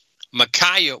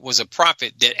 Micaiah was a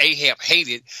prophet that Ahab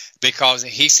hated because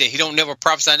he said he don't never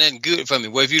prophesy nothing good for me.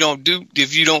 Well, if you ain't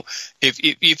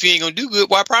gonna do good,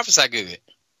 why prophesy good?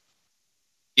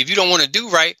 If you don't want to do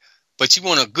right, but you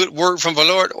want a good word from the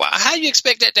Lord, how do you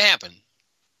expect that to happen?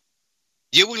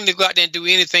 You're willing to go out there and do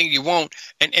anything you want,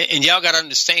 and y'all got to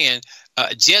understand.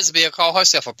 Jezebel called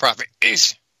herself a prophet.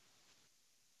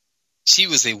 She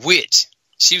was a witch.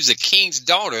 She was a king's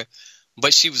daughter,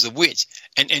 but she was a witch.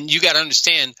 And you got to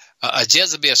understand, a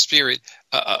Jezebel spirit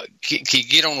can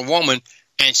get on a woman,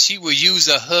 and she will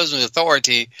use her husband's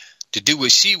authority to do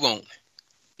what she wants,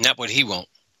 not what he wants.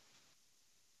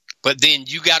 But then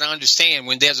you got to understand,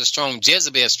 when there's a strong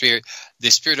Jezebel spirit,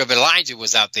 the spirit of Elijah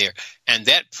was out there. And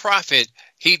that prophet,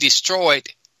 he destroyed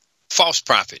false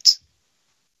prophets.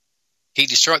 He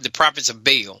destroyed the prophets of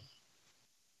Baal.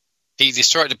 He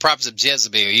destroyed the prophets of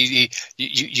Jezebel.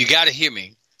 You got to hear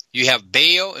me. You have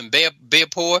Baal and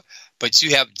Baal-peor, but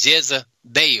you have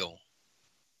Jezebel.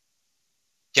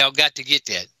 Y'all got to get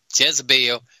that.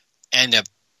 Jezebel and the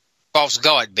false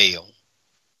god Baal.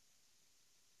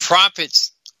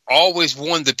 Prophets always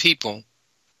warn the people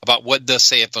about what thus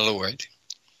saith the Lord.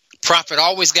 Prophet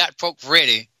always got folk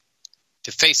ready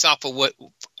to face off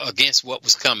against what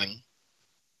was coming.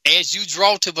 As you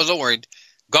draw to the Lord,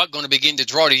 God going to begin to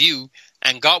draw to you,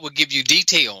 and God will give you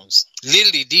details,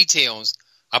 literally details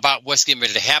about what's getting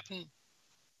ready to happen,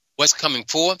 what's coming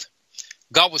forth.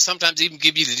 God will sometimes even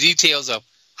give you the details of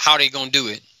how they're going to do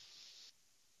it.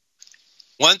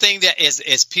 One thing that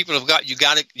as people of God, you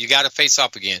got to face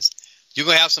off against. You're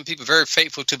going to have some people very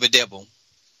faithful to the devil,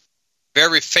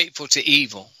 very faithful to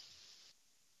evil.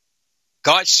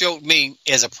 God showed me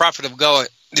as a prophet of God,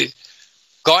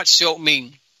 God showed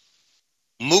me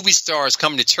movie stars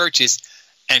coming to churches,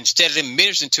 and instead of them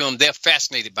ministering to them, they're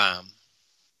fascinated by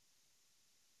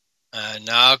them.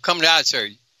 Now, come to our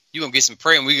church. You're going to get some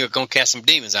prayer, and we're going to cast some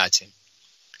demons out you.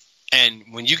 And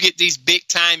when you get these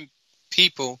big-time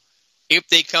people, if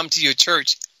they come to your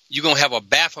church, you're going to have a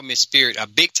Baphomet spirit, a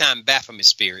big-time Baphomet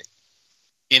spirit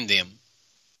in them.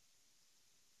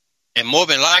 And more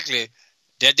than likely,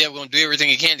 that devil going to do everything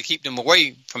he can to keep them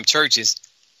away from churches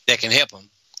that can help them.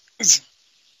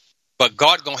 But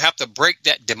God going to have to break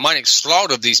that demonic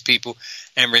slaughter of these people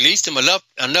and release them enough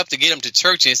to get them to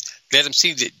churches, let them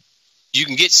see that you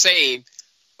can get saved,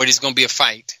 but it's going to be a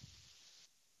fight.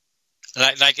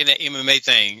 Like in that MMA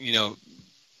thing,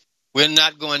 we're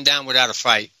not going down without a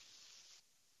fight.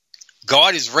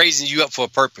 God is raising you up for a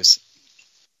purpose.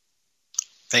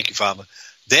 Thank you, Father.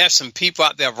 There are some people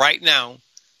out there right now.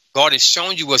 God has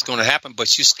shown you what's going to happen,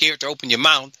 but you're scared to open your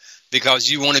mouth because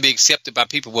you want to be accepted by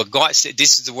people. Well, God said,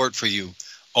 this is the word for you.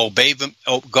 Obey them.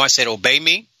 God said, obey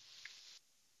me.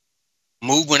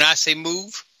 Move when I say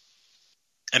move.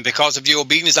 And because of your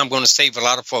obedience, I'm going to save a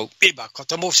lot of folk. The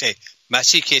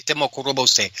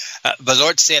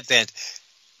Lord said that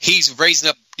he's raising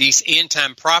up these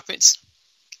end-time prophets.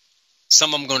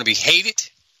 Some of them going to be hated.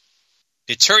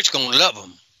 The church going to love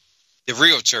them. The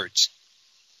real church.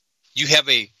 You have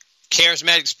a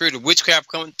charismatic spirit of witchcraft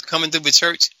coming through the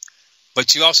church,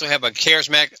 but you also have a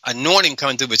charismatic anointing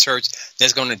coming through the church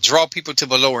that's going to draw people to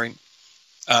the Lord.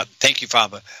 Thank you,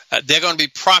 Father. They're going to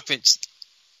be prophets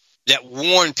that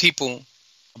warn people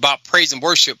about praise and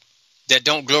worship that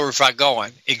don't glorify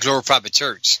God. It glorifies the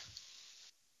church.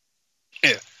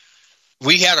 Yeah.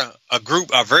 We had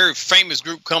a very famous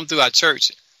group come through our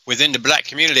church within the black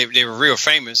community. They were real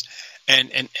famous.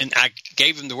 And I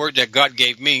gave them the word that God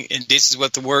gave me. And this is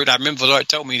what the word, I remember the Lord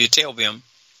told me to tell them.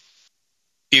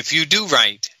 If you do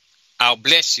right, I'll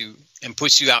bless you and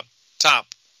put you out top.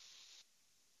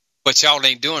 But y'all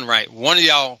ain't doing right. One of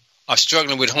y'all are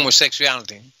struggling with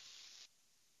homosexuality.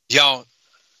 Y'all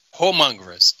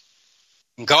whoremongers.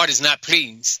 And God is not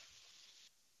pleased.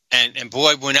 And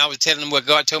boy, when I was telling them what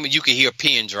God told me, you could hear a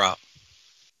pin drop.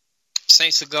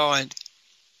 Saints of God,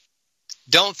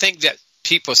 don't think that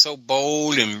people are so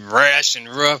bold and rash and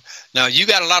rough. Now, you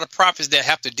got a lot of prophets that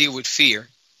have to deal with fear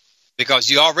because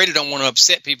you already don't want to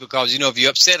upset people because, if you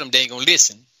upset them, they ain't going to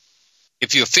listen.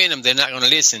 If you offend them, they're not going to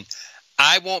listen.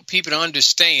 I want people to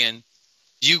understand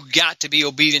you got to be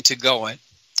obedient to God.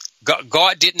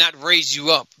 God did not raise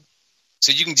you up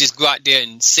so you can just go out there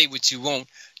and say what you want.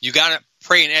 You got to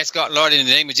pray and ask God, Lord, in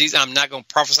the name of Jesus, I'm not going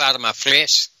to prophesy out of my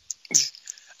flesh.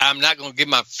 I'm not going to give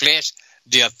my flesh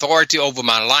the authority over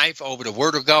my life, over the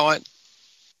word of God.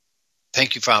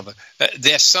 Thank you, Father.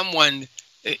 There's someone,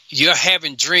 you're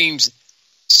having dreams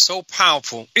so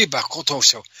powerful.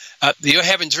 You're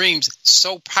having dreams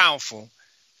so powerful.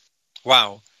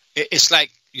 Wow. It's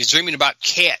like you're dreaming about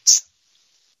cats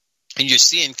and you're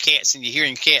seeing cats and you're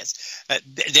hearing cats.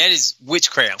 That is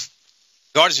witchcraft.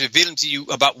 God is revealing to you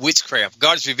about witchcraft.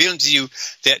 God is revealing to you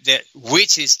that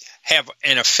witches have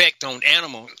an effect on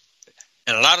animals.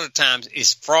 And a lot of the times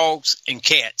it's frogs and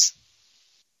cats.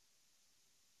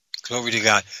 Glory to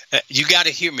God. You got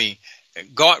to hear me.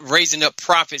 God raising up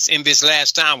prophets in this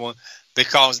last hour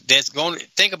because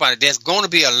think about it, there's going to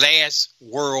be a last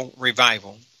world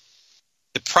revival.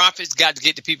 The prophets got to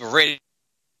get the people ready.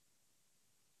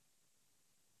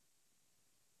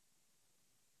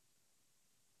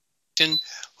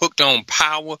 Hooked on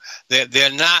power.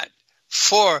 They're not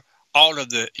for all of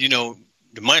the,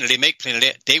 the money they make plenty of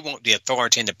that. They want the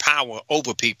authority and the power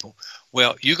over people.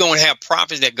 Well, you're going to have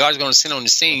prophets that God's going to send on the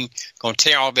scene, going to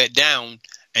tear all that down,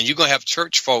 and you're going to have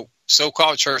church folk,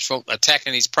 so-called church folk,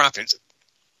 attacking these prophets.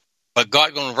 But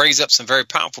God's going to raise up some very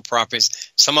powerful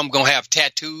prophets. Some of them going to have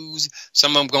tattoos.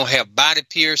 Some of them going to have body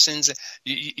piercings.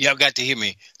 Y'all got to hear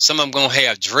me. Some of them going to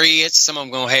have dreads. Some of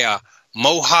them going to have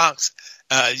mohawks.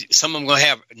 Some of them going to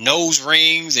have nose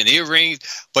rings and earrings.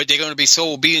 But they're going to be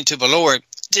so obedient to the Lord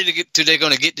till they're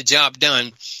going to get the job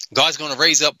done. God's going to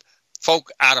raise up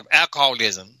folk out of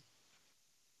alcoholism,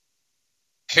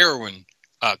 heroin,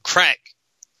 crack,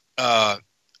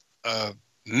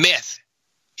 meth.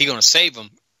 He's going to save them.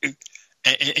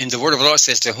 And the word of the Lord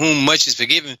says, to whom much is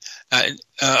forgiven,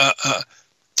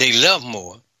 they love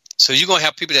more. So you're going to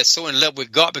have people that's so in love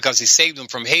with God because he saved them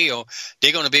from hell,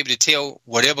 they're going to be able to tell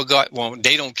whatever God wants.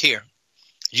 They don't care.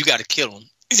 You got to kill them.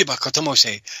 You got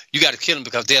to kill them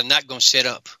because they're not going to shut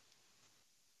up.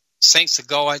 Saints of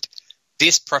God,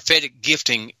 this prophetic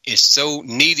gifting is so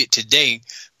needed today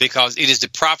because it is the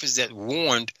prophets that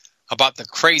warned about the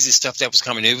crazy stuff that was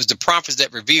coming. It was the prophets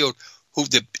that revealed who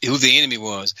the enemy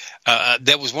was.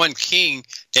 There was one king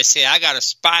that said, I got a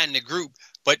spy in the group.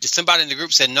 But somebody in the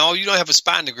group said, no, you don't have a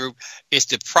spy in the group. It's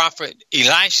the prophet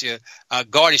Elisha.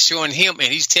 God is showing him, and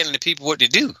he's telling the people what to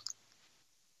do.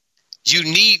 You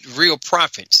need real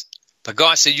prophets. But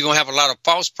God said you're going to have a lot of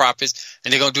false prophets,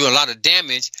 and they're going to do a lot of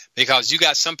damage because you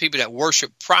got some people that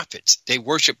worship prophets. They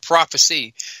worship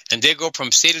prophecy, and they go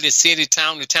from city to city,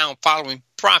 town to town, following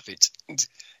prophets.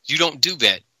 You don't do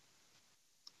that.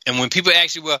 And when people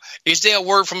ask you, well, is there a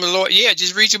word from the Lord? Yeah,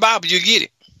 just read your Bible. You'll get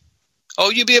it. Oh,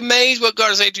 you'll be amazed what God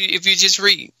will say to you if you just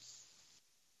read.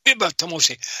 If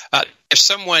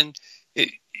someone,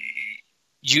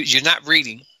 you're not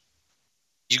reading,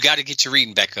 you got to get your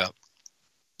reading back up.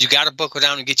 You got to buckle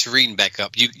down and get your reading back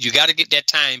up. You got to get that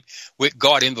time with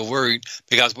God in the Word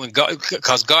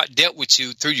because God dealt with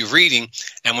you through your reading,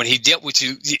 and when He dealt with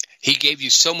you, He gave you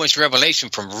so much revelation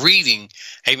from reading.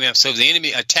 Amen. So the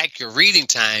enemy attacked your reading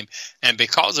time, and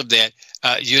because of that,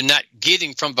 you're not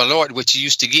getting from the Lord what you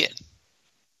used to get.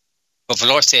 But the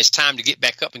Lord says it's time to get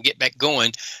back up and get back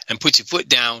going and put your foot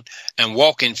down and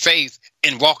walk in faith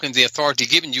and walk in the authority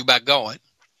given you by God.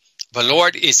 The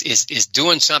Lord is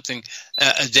doing something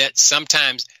that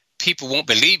sometimes people won't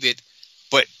believe it,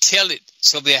 but tell it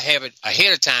so they'll have it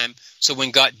ahead of time. So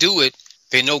when God do it,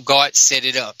 they know God set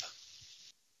it up.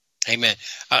 Amen.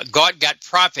 God got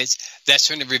prophets that's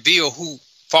going to reveal who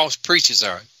false preachers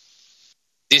are.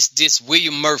 This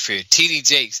William Murphy, T.D.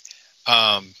 Jakes,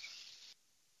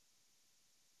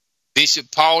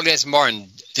 Bishop Paul S. Martin,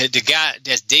 the guy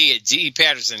that's dead, G.E.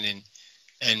 Patterson,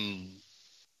 and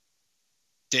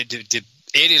the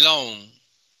Eddie Long.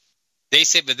 They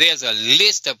said, but there's a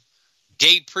list of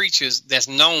gay preachers that's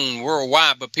known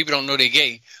worldwide, but people don't know they're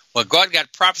gay. Well, God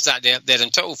got prophets out there that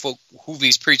have told folk who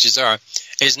these preachers are.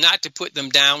 It's not to put them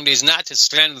down. It's not to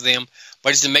slander them,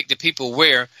 but it's to make the people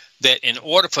aware that in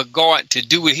order for God to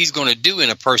do what He's going to do in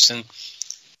a person,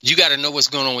 you got to know what's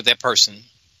going on with that person.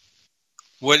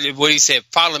 What He said,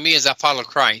 follow me as I follow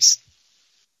Christ.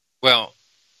 Well,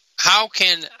 how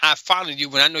can I follow you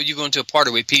when I know you're going to a party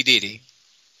with P. Diddy?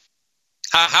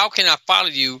 How can I follow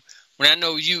you when I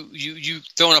know you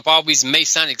throwing up all these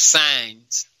Masonic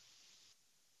signs?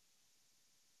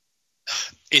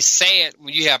 It's sad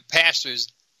when you have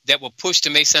pastors that will push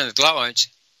the Masonic Lodge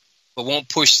but won't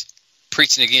push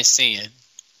preaching against sin.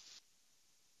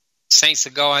 Saints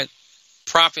of God,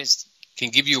 prophets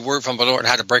can give you a word from the Lord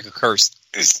how to break a curse.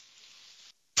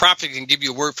 Prophet can give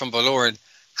you a word from the Lord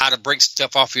how to break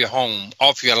stuff off your home,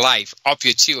 off your life, off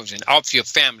your children, off your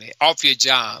family, off your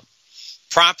job.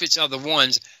 Prophets are the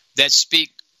ones that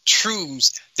speak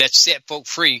truths that set folk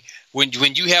free. When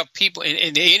you have people,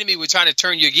 and the enemy will try to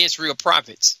turn you against real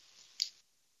prophets,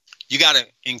 you got to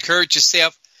encourage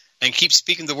yourself and keep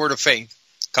speaking the word of faith.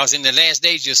 Because in the last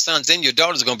days, your sons and your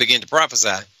daughters are going to begin to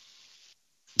prophesy.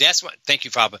 That's what, thank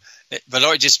you, Father. The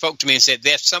Lord just spoke to me and said,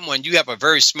 there's someone, you have a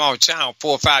very small child,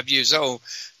 4 or 5 years old.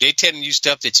 They're telling you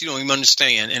stuff that you don't even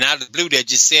understand. And out of the blue, they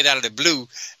just said out of the blue.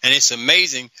 And it's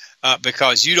amazing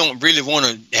because you don't really want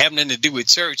to have nothing to do with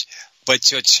church.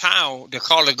 But your child, the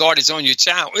call of God is on your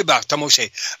child.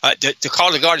 The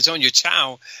call of God is on your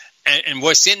child. And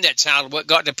what's in that child, what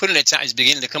God put in that child is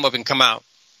beginning to come up and come out.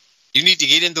 You need to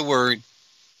get in the word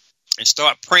and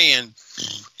start praying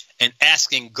and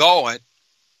asking God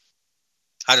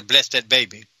how to bless that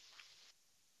baby.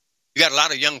 You got a lot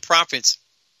of young prophets.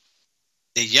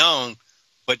 They're young,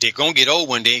 but they're going to get old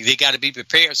one day. They got to be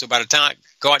prepared. So by the time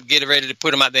God get ready to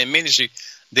put them out there in ministry,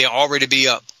 they'll already be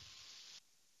up.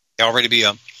 They'll already be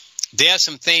up. There are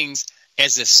some things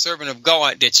as a servant of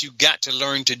God that you got to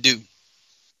learn to do.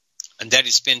 And that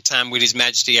is spend time with His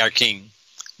Majesty, our King.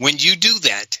 When you do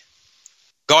that,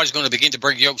 God is going to begin to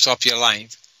break yokes off your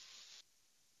life.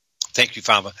 Thank you,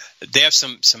 Father. There are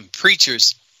some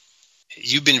preachers,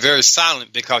 you've been very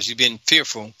silent because you've been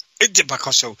fearful.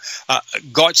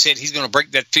 God said He's going to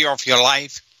break that fear off your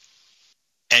life.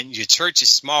 And your church is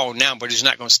small now, but it's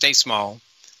not going to stay small.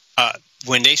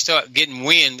 When they start getting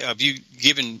wind of you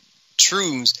giving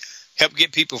truths, help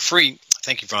get people free.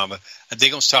 Thank you, Father. They're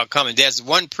going to start coming. There's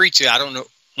one preacher, I don't know,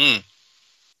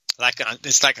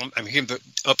 it's like I'm here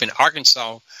up in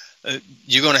Arkansas.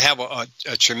 You're going to have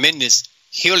a tremendous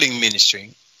healing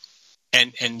ministry.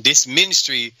 And this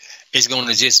ministry is going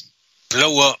to just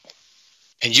blow up.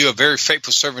 And you're a very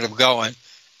faithful servant of God.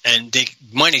 And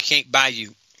money can't buy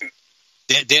you.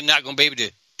 They're not going to be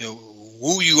able to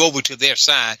woo you over to their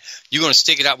side. You're going to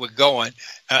stick it out with God.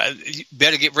 You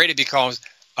better get ready, because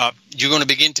you're going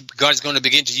to God is going to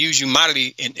begin to use you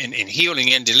mightily in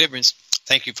healing and deliverance.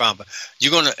 Thank you, Father.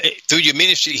 You're going to, through your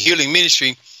ministry, healing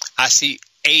ministry, I see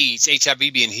AIDS, HIV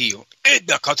being healed,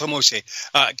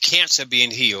 cancer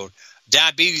being healed,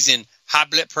 diabetes and high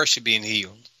blood pressure being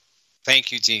healed.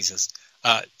 Thank you, Jesus.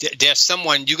 There's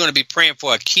someone, you're going to be praying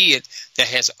for a kid that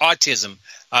has autism,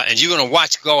 and you're going to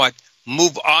watch God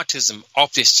move autism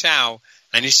off this child,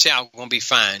 and this child going to be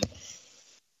fine.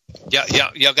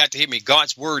 Y'all got to hear me.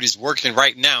 God's word is working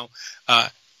right now.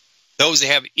 Those that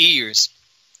have ears,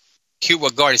 hear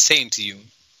what God is saying to you.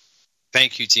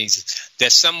 Thank you, Jesus.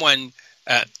 There's someone,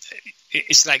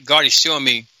 it's like God is showing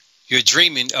me you're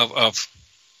dreaming of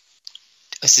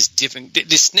this is different.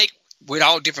 This snake with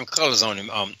all different colors on him.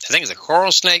 I think it's a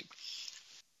coral snake.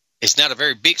 It's not a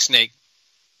very big snake.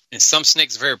 And some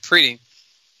snakes are very pretty,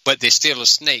 but they're still a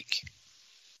snake.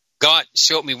 God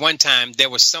showed me one time there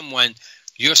was someone,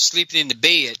 you're sleeping in the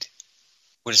bed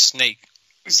with a snake.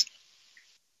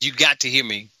 You got to hear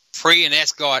me. Pray and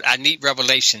ask God, I need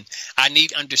revelation. I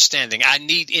need understanding. I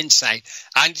need insight.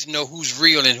 I need to know who's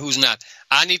real and who's not.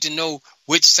 I need to know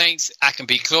which saints I can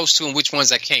be close to and which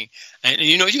ones I can't. And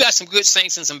you know, you got some good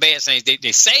saints and some bad saints.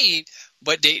 They saved,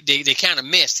 but they kind of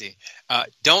messy.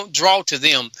 Don't draw to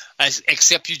them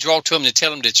except you draw to them to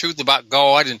tell them the truth about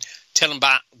God and tell them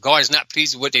about God is not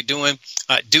pleased with what they're doing.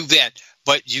 Do that.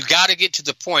 But you got to get to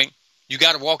the point. You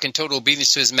got to walk in total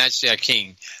obedience to His Majesty our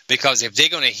King. Because if they're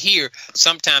going to hear,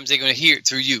 sometimes they're going to hear it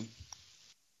through you.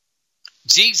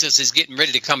 Jesus is getting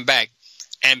ready to come back.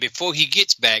 And before He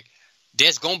gets back,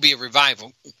 there's going to be a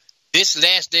revival. This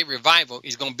last day revival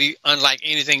is going to be unlike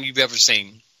anything you've ever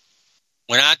seen.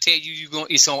 When I tell you,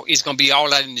 it's going to be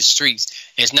all out in the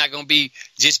streets. It's not going to be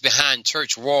just behind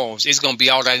church walls. It's going to be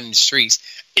all out in the streets.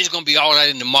 It's going to be all out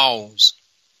in the malls.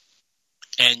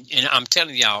 And I'm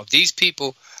telling y'all, these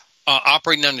people are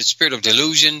operating under the spirit of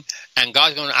delusion. And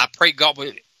I pray God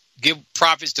will give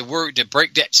prophets the word to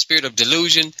break that spirit of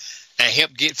delusion and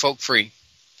help get folk free.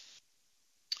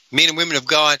 Men and women of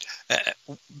God,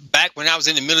 back when I was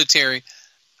in the military,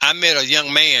 I met a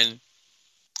young man.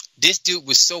 This dude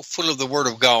was so full of the word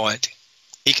of God.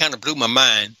 He kind of blew my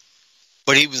mind.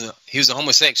 But he was a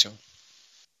homosexual.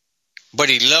 But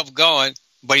he loved God,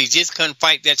 but he just couldn't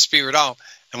fight that spirit off.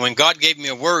 And when God gave me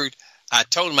a word, I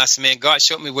told him, I said, man, God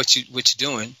showed me what you're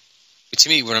doing. What you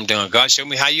mean what I'm doing? God showed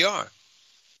me how you are.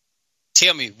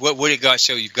 Tell me, what did God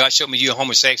show you? God showed me you're a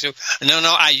homosexual. No,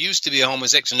 I used to be a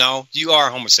homosexual. No, you are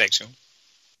a homosexual.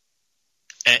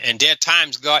 And there are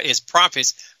times God, as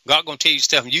prophets, God going to tell you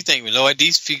stuff, and you think, Lord,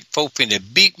 these folk finna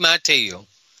beat my tail.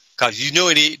 Because you know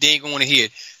they ain't going to want to hear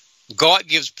it. God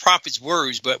gives prophets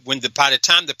words, but by the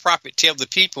time the prophet tells the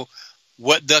people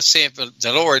what thus saith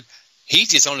the Lord, he's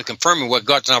just only confirming what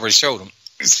God's already showed him.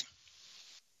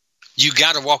 You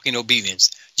got to walk in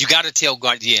obedience. You got to tell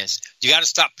God yes. You got to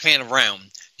stop playing around.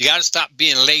 You got to stop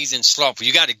being lazy and slothful.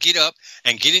 You got to get up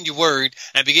and get in your word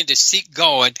and begin to seek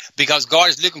God, because God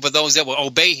is looking for those that will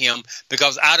obey Him,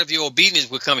 because out of your obedience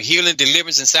will come healing,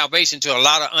 deliverance, and salvation to a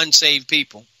lot of unsaved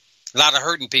people, a lot of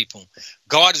hurting people.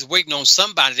 God is waiting on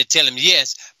somebody to tell Him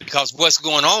yes, because what's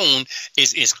going on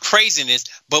is craziness.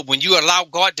 But when you allow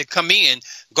God to come in,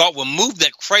 God will move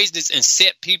that craziness and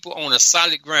set people on a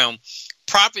solid ground.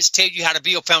 Prophets tell you how to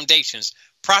build foundations.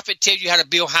 Prophets tell you how to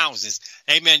build houses.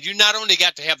 Amen. You not only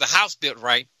got to have the house built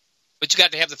right, but you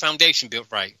got to have the foundation built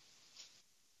right.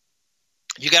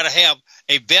 You got to have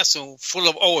a vessel full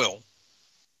of oil.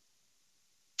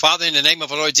 Father, in the name of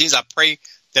the Lord Jesus, I pray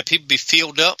that people be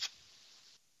filled up.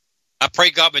 I pray,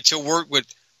 God, that your word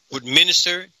would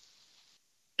minister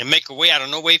and make a way out of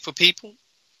no way for people.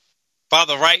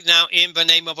 Father, right now, in the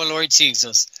name of the Lord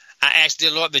Jesus, I ask,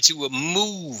 dear Lord, that you would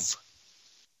move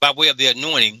by way of the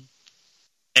anointing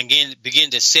and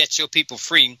begin to set your people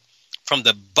free from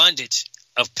the bondage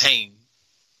of pain,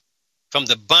 from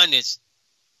the bondage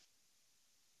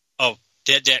of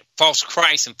that false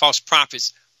Christ and false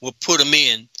prophets will put them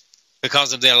in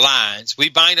because of their lies. We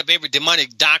bind up every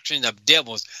demonic doctrine of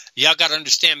devils. Y'all got to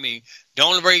understand me. The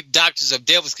only way doctrines of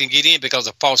devils can get in because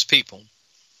of false people.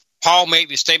 Paul made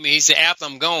the statement. He said, after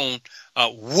I'm gone,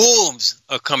 wolves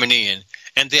are coming in,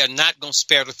 and they're not going to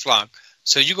spare the flock.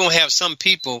 So you're going to have some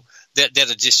people that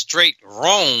are just straight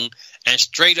wrong and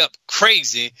straight up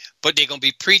crazy, but they're going to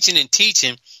be preaching and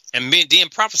teaching and then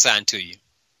prophesying to you.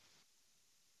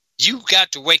 You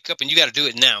got to wake up, and you got to do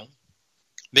it now,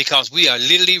 because we are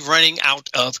literally running out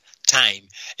of time.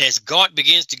 As God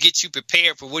begins to get you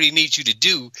prepared for what he needs you to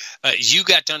do, you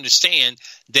got to understand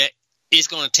that it's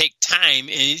going to take time,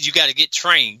 and you got to get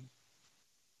trained.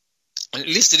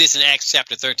 Listen to this in Acts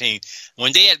chapter 13.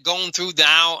 When they had gone through the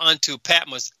isle unto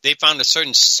Patmos, they found a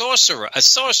certain sorcerer, a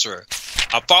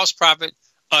false prophet,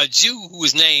 a Jew who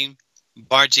was named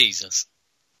Bar Jesus.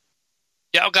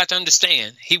 Y'all got to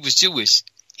understand, he was Jewish.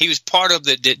 He was part of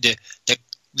the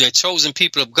chosen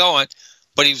people of God,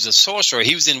 but he was a sorcerer.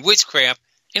 He was in witchcraft,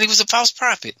 and he was a false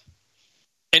prophet.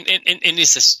 And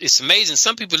it's amazing.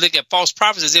 Some people look at false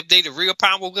prophets as if they're the real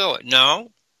power of God. No,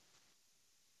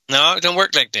 it don't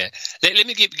work like that. Let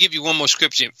me give you one more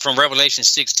scripture from Revelation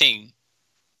 16.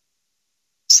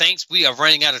 Saints, we are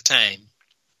running out of time.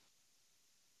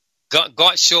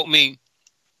 God showed me,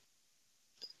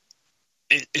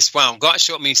 it's wild. God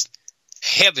showed me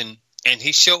heaven, and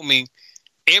he showed me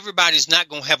everybody's not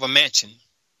going to have a mansion.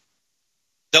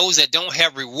 Those that don't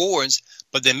have rewards,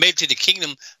 but they made it to the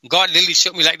kingdom, God literally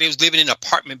showed me like they was living in an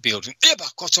apartment building.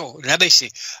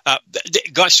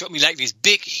 God showed me like these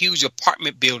big, huge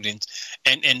apartment buildings,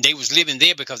 and they was living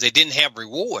there because they didn't have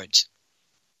rewards.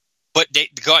 But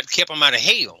God kept them out of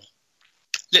hell.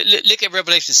 Look at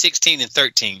Revelation 16 and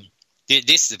 13.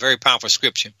 This is a very powerful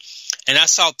scripture. And I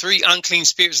saw 3 unclean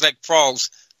spirits like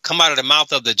frogs come out of the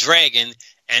mouth of the dragon,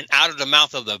 and out of the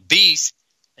mouth of the beast,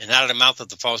 and out of the mouth of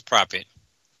the false prophet.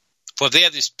 For they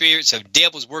are the spirits of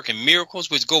devils working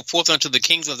miracles, which go forth unto the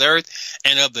kings of the earth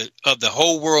and of the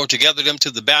whole world to gather them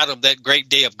to the battle of that great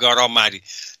day of God Almighty.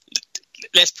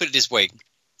 Let's put it this way.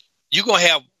 You're going to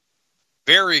have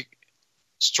very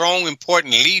strong,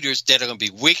 important leaders that are going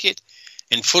to be wicked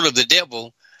and full of the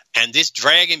devil, and this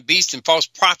dragon, beast, and false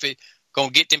prophet going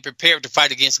to get them prepared to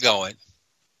fight against God.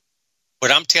 But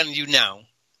I'm telling you now,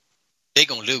 they're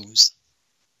going to lose.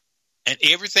 And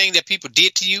everything that people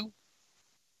did to you,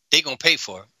 they're going to pay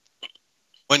for it.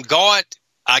 When God,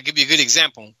 I'll give you a good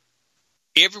example.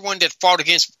 Everyone that fought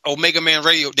against Omegaman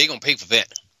Radio, they're going to pay for that.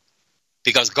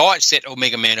 Because God set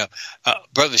Omegaman up.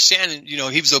 Brother Shannon,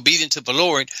 he was obedient to the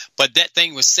Lord, but that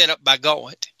thing was set up by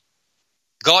God.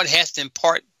 God has to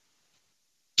impart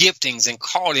giftings and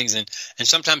callings and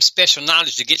sometimes special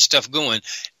knowledge to get stuff going.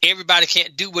 Everybody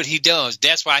can't do what he does.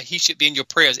 That's why he should be in your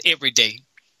prayers every day.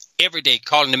 Every day,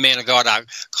 calling the man of God out,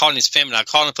 calling his family out,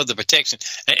 calling for the protection.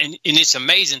 And it's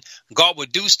amazing. God will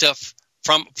do stuff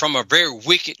from a very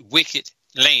wicked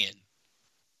land.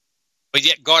 But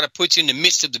yet God will put you in the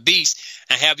midst of the beast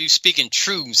and have you speaking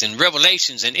truths and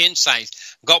revelations and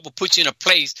insights. God will put you in a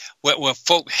place where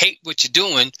folk hate what you're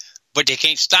doing, but they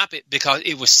can't stop it because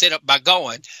it was set up by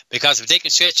God. Because if they can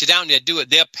shut you down, they'll do it.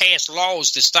 They'll pass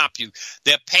laws to stop you.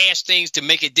 They'll pass things to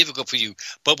make it difficult for you.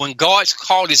 But when God's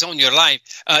call is on your life,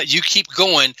 you keep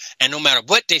going, and no matter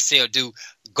what they say or do,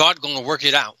 God's going to work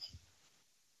it out.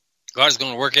 God is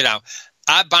going to work it out.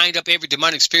 I bind up every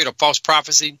demonic spirit of false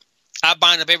prophecy. I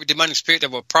bind up every demonic spirit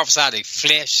that will prophesy their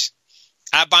flesh.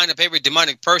 I bind up every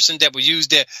demonic person that will use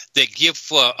their gift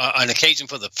for an occasion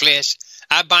for the flesh.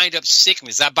 I bind up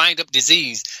sickness. I bind up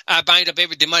disease. I bind up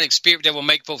every demonic spirit that will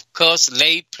make folks cuss,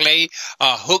 lay, play,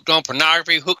 hooked on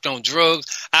pornography, hooked on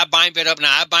drugs. I bind that up now.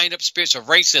 I bind up spirits of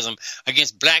racism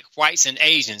against black, whites, and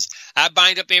Asians. I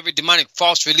bind up every demonic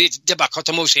false religion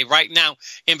right now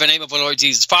in the name of the Lord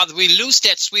Jesus. Father, we loose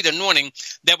that sweet anointing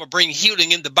that will bring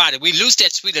healing in the body. We loose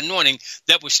that sweet anointing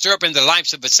that will stir up in the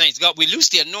lives of the saints. God, we loose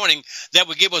the anointing that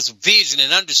will give us vision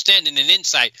and understanding and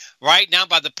insight. Right now,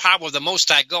 by the power of the Most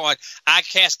High God, I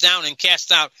cast down and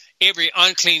cast out every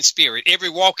unclean spirit, every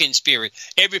walking spirit,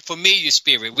 every familiar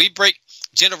spirit. We break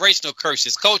generational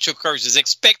curses, cultural curses,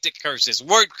 expected curses,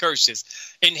 word curses,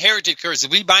 inherited curses.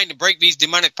 We bind and break these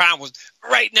demonic powers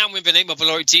right now in the name of the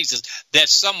Lord Jesus. That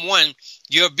someone,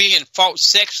 you're being fought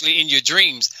sexually in your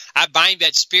dreams. I bind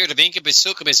that spirit of incubus,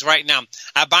 succubus right now.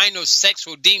 I bind those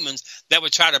sexual demons that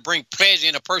would try to bring pleasure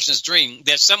in a person's dream.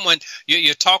 There's someone,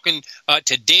 you're talking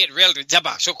to dead relatives.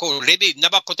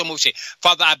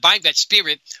 Father, I bind that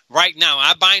spirit right now.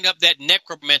 I bind up that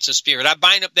necromancer spirit. I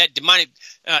bind up that demonic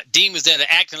demons that are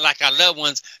acting like our loved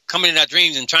ones, coming in our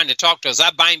dreams and trying to talk to us.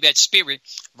 I bind that spirit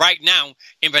right now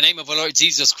in the name of the Lord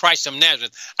Jesus Christ of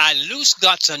Nazareth. I loose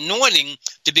God's anointing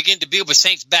to begin to build the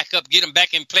saints back up, get them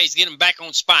back in place, get them back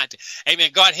on spot.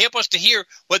 Amen. God, help us to hear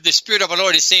what the Spirit of the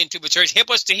Lord is saying to the church. Help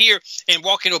us to hear and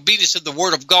walk in obedience to the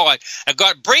word of God.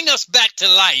 God, bring us back to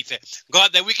life.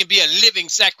 God, that we can be a living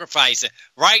sacrifice.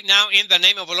 Right now, in the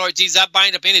name of the Lord Jesus, I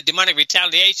bind up any any demonic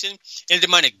retaliation, any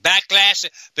demonic backlash,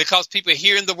 because people are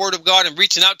hearing the word of God and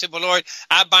reaching out to the Lord.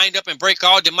 I bind up and break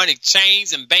all demonic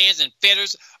chains and bands and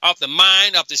fetters off the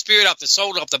mind, off the spirit, off the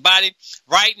soul, off the body.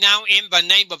 Right now, in the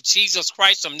name of Jesus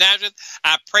Christ of Nazareth,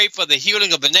 I pray for the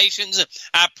healing of the nations.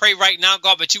 I pray right now,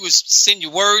 God, that you would send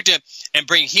your word and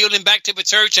bring healing back to the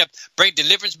church, bring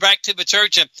deliverance back to the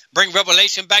church, bring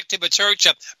revelation back to the church,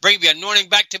 bring the anointing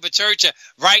back to the church.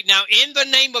 Right now, in the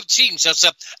name of Jesus,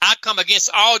 I come against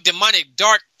all demonic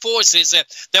dark forces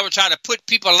that will try to put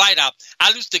people light out.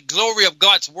 I lose the glory of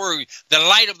God's word, the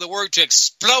light of the word to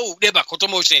explode in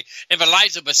the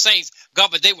lives of the saints,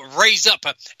 God, but they will raise up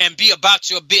and be about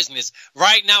your business.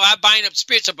 Right now, I bind up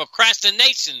spirits of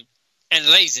procrastination and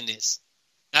laziness.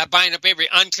 I bind up every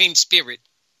unclean spirit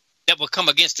that will come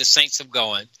against the saints of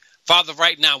God. Father,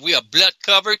 right now, we are blood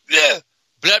covered,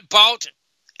 blood bought,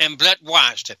 and blood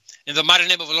washed. In the mighty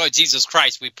name of the Lord Jesus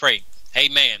Christ, we pray.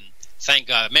 Amen. Thank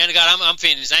God. Man of God, I'm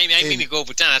finished. I ain't mean to go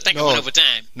over time. I think I went over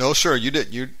time. No, sir, you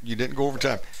didn't. You didn't go over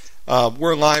time.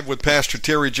 We're live with Pastor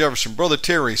Terry Jefferson. Brother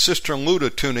Terry, Sister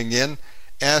Luda tuning in,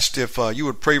 asked if you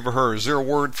would pray for her. Is there a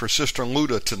word for Sister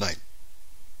Luda tonight?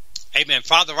 Amen.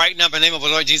 Father, right now, in the name of the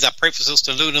Lord Jesus, I pray for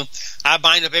Sister Luda. I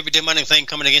bind up every demonic thing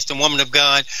coming against the woman of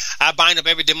God. I bind up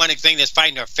every demonic thing that's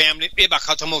fighting her family,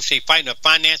 fighting her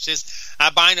finances. I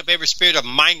bind up every spirit of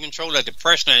mind control, of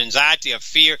depression, of anxiety, of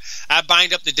fear. I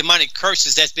bind up the demonic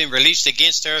curses that's been released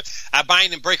against her. I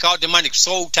bind and break all demonic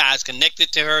soul ties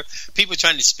connected to her. People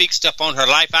trying to speak stuff on her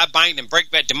life. I bind and break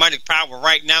that demonic power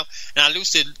right now. And I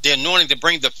loose the anointing to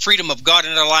bring the freedom of God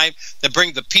in her life, to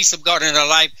bring the peace of God in her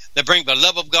life, to bring the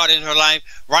love of God in her life.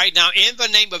 Right now, in the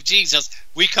name of Jesus,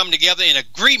 we come together in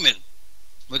agreement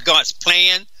with God's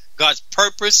plan, God's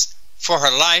purpose for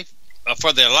her life,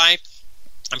 for their life.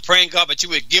 I'm praying, God, that you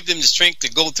would give them the strength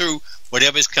to go through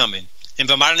whatever is coming. In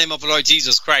the mighty name of the Lord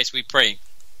Jesus Christ, we pray.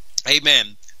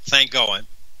 Amen. Thank God.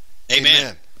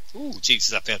 Amen. Ooh,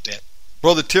 Jesus, I felt that.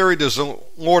 Brother Terry, does the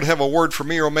Lord have a word for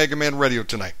me or Omegaman Radio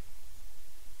tonight?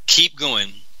 Keep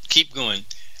going. Keep going.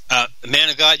 Man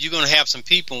of God, you're going to have some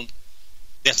people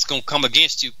that's going to come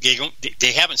against you.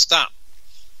 They haven't stopped.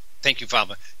 Thank you,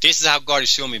 Father. This is how God is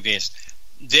showing me this.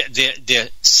 They're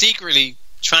secretly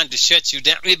trying to shut you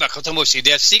down.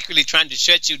 They're secretly trying to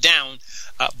shut you down,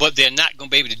 but they're not going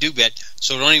to be able to do that.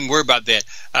 So don't even worry about that.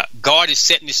 God is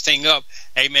setting this thing up,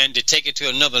 amen, to take it to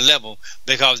another level,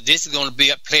 because this is going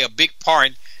to play a big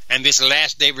part in this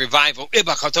last day revival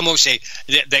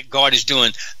that God is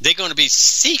doing. They're going to be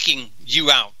seeking you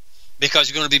out, because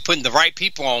you're going to be putting the right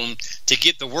people on to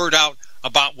get the word out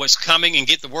about what's coming and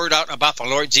get the word out about the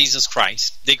Lord Jesus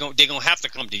Christ. They're going to have to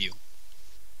come to you.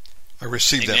 I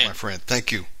received that, my friend.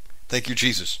 Thank you. Thank you,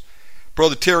 Jesus.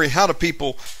 Brother Terry, how do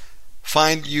people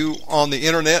find you on the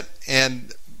internet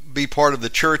and be part of the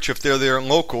church if they're there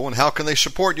local, and how can they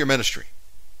support your ministry?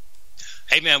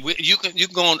 Amen. You can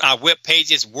go on our web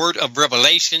pages, Word of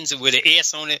Revelations with an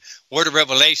S on it,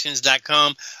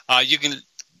 wordofrevelations.com.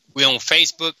 We're on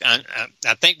Facebook. I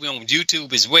think we're on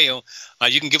YouTube as well.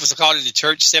 You can give us a call to the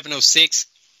church,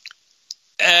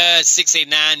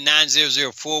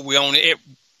 706-689-9004. We're on it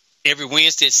every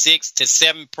Wednesday at 6 to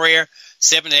 7 prayer,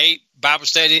 7 to 8 Bible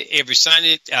study every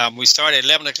Sunday. We start at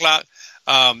 11 o'clock.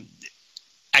 I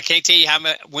can't tell you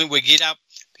when we get up,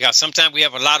 because sometimes we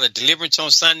have a lot of deliverance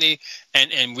on Sunday,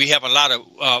 and we have a lot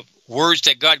of words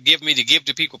that God give me to give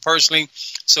to people personally.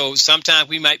 So sometimes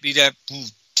we might be there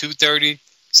 2:30,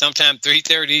 sometimes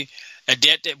 3:30. At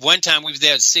one time we was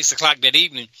there at 6 o'clock that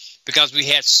evening, because we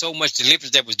had so much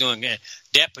deliverance that was doing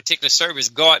that particular service.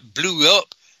 God blew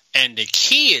up. And the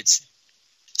kids,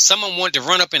 someone wanted to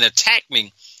run up and attack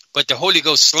me, but the Holy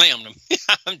Ghost slammed them.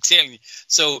 I'm telling you.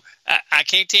 So I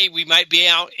can't tell you, we might be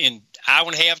out in an hour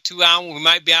and a half, 2 hours. We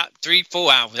might be out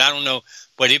 3-4 hours. I don't know.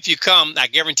 But if you come, I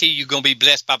guarantee you're going to be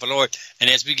blessed by the Lord. And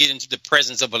as we get into the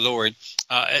presence of the Lord,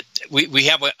 I think we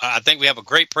have a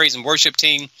great praise and worship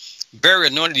team. Very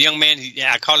anointed young man.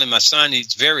 I call him my son.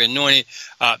 He's very anointed.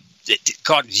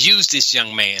 God used this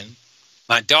young man.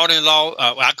 My daughter-in-law,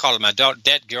 I call her my daughter.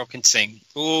 That girl can sing.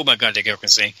 Oh, my God, that girl can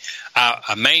sing.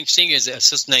 Our main singer is a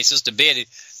sister named Sister Betty.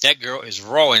 That girl is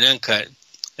raw and uncut.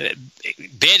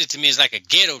 Betty, to me, is like a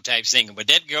ghetto-type singer, but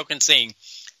that girl can sing.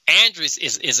 Andres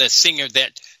is a singer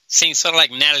that sings sort of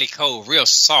like Natalie Cole, real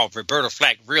soft. Roberta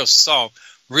Flack, real soft,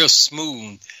 real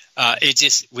smooth.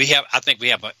 We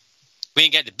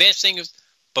ain't got the best singers,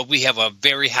 but we have a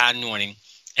very high anointing.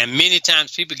 And many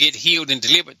times people get healed and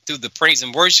delivered through the praise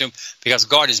and worship, because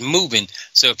God is moving.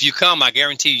 So if you come, I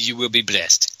guarantee you will be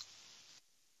blessed.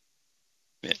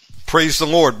 Yeah. Praise the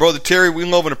Lord. Brother Terry, we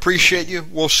love and appreciate you.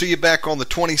 We'll see you back on the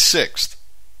 26th.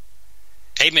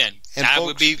 Amen. And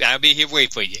I'll be here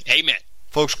waiting for you. Amen.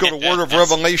 Folks, go to Word of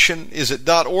Revelation. Is it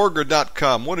 .org or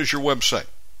 .com? What is your website?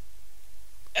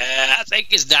 I think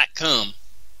it's .com.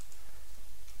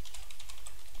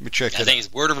 Let me check that. I think it's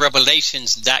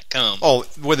wordofrevelations.com. Oh,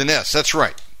 with an S. That's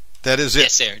right. That is it.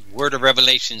 Yes, sir.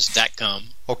 Wordofrevelations.com.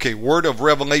 Okay,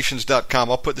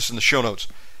 wordofrevelations.com. I'll put this in the show notes.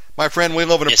 My friend, we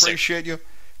love and appreciate you.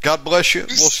 God bless you.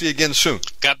 We'll see you again soon.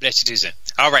 God bless you too, sir.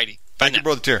 All righty. Thank you,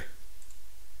 Brother Terry.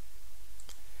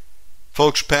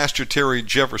 Folks, Pastor Terry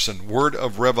Jefferson,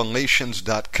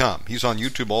 wordofrevelations.com. He's on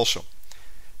YouTube also.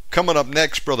 Coming up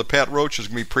next, Brother Pat Roach is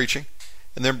going to be preaching,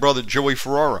 and then Brother Joey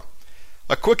Ferrara.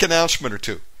 A quick announcement or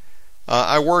two.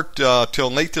 I worked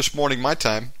till late this morning, my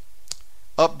time,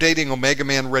 updating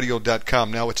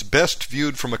OmegamanRadio.com. Now, it's best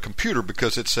viewed from a computer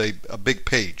because it's a big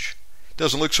page. It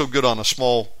doesn't look so good on a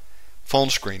small phone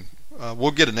screen.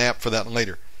 We'll get an app for that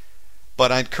later.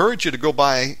 But I encourage you to go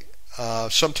by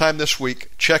sometime this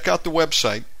week. Check out the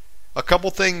website. A couple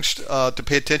things to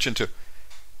pay attention to.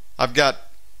 I've got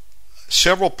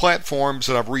several platforms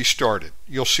that I've restarted.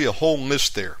 You'll see a whole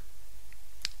list there.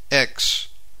 X,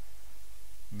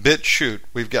 BitChute.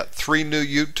 We've got 3 new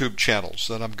YouTube channels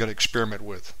that I'm going to experiment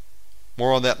with.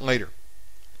 More on that later.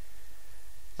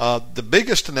 The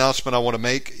biggest announcement I want to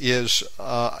make is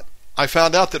I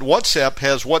found out that WhatsApp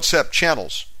has WhatsApp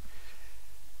channels.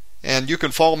 And you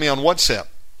can follow me on WhatsApp.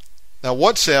 Now,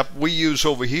 WhatsApp we use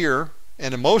over here,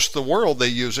 and in most of the world they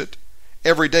use it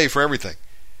every day for everything.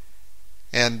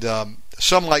 And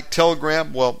some like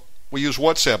Telegram, well, we use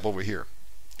WhatsApp over here.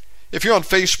 If you're on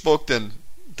Facebook, then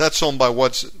that's owned by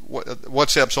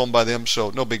WhatsApp's owned by them, so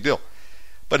no big deal.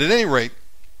 But at any rate,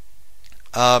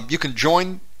 you can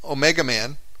join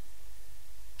Omegaman,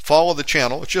 follow the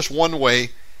channel. It's just one way,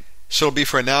 so it'll be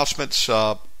for announcements,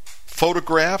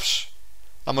 photographs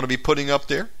I'm going to be putting up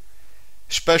there,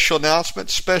 special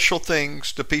announcements, special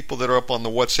things to people that are up on the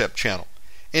WhatsApp channel.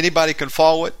 Anybody can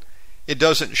follow it. It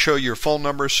doesn't show your phone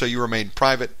number, so you remain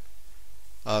private.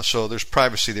 So there's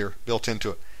privacy there built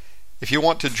into it. If you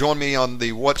want to join me on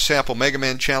the WhatsApp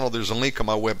Omegaman channel, there's a link on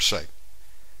my website.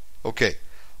 Okay.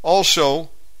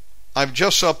 Also, I've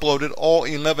just uploaded all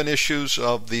 11 issues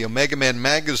of the Omegaman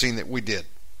magazine that we did.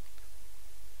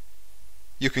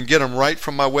 You can get them right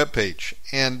from my webpage.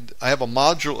 And I have a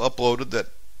module uploaded that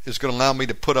is going to allow me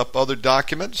to put up other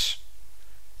documents.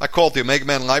 I call it the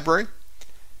Omegaman Library.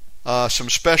 Some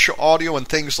special audio and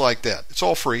things like that. It's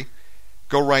all free.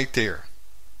 Go right there.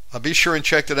 Be sure and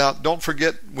check it out. Don't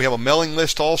forget, we have a mailing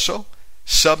list also,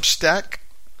 Substack.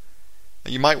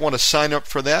 You might want to sign up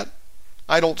for that.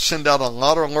 I don't send out a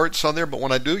lot of alerts on there, but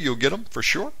when I do, you'll get them for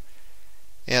sure.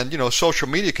 And, social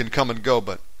media can come and go,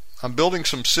 but I'm building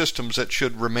some systems that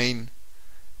should remain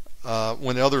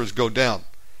when others go down.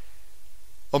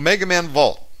 Omegaman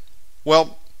Vault.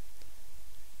 Well,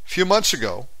 a few months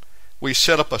ago, we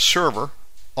set up a server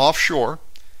offshore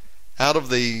out of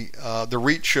the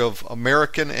reach of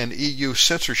American and EU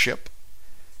censorship.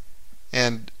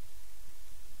 And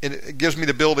it gives me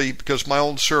the ability, because my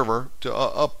own server, to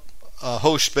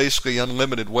host basically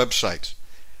unlimited websites.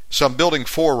 So I'm building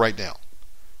 4 right now.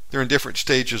 They're in different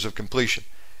stages of completion.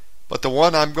 But the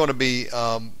one I'm going to be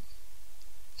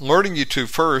alerting you to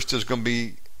first is going to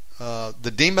be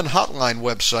the Demon Hotline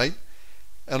website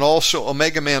and also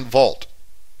Omegaman Vault.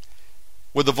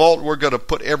 With the Vault, we're going to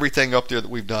put everything up there that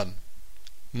we've done.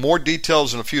 More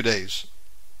details in a few days.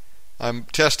 I'm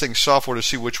testing software to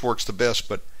see which works the best,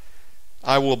 but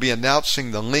I will be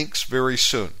announcing the links very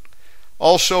soon.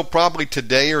 Also, probably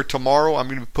today or tomorrow, I'm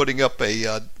going to be putting up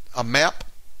a map.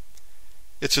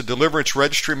 It's a deliverance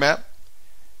registry map.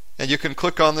 And you can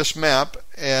click on this map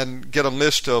and get a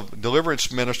list of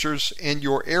deliverance ministers in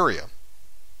your area.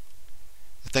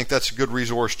 I think that's a good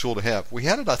resource tool to have. We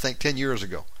had it, I think, 10 years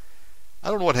ago. I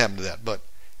don't know what happened to that, but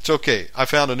it's okay. I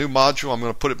found a new module. I'm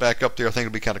going to put it back up there. I think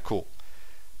it'll be kind of cool.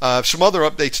 Some other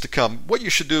updates to come. What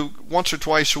you should do, once or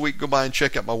twice a week, go by and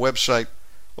check out my website,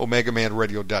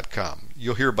 OmegamanRadio.com.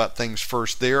 You'll hear about things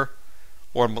first there,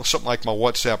 or something like my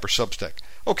WhatsApp or Substack.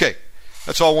 Okay,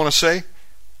 that's all I want to say.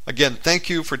 Again, thank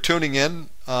you for tuning in.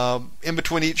 In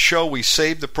between each show, we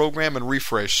save the program and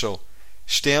refresh, so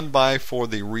stand by for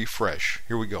the refresh.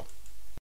 Here we go.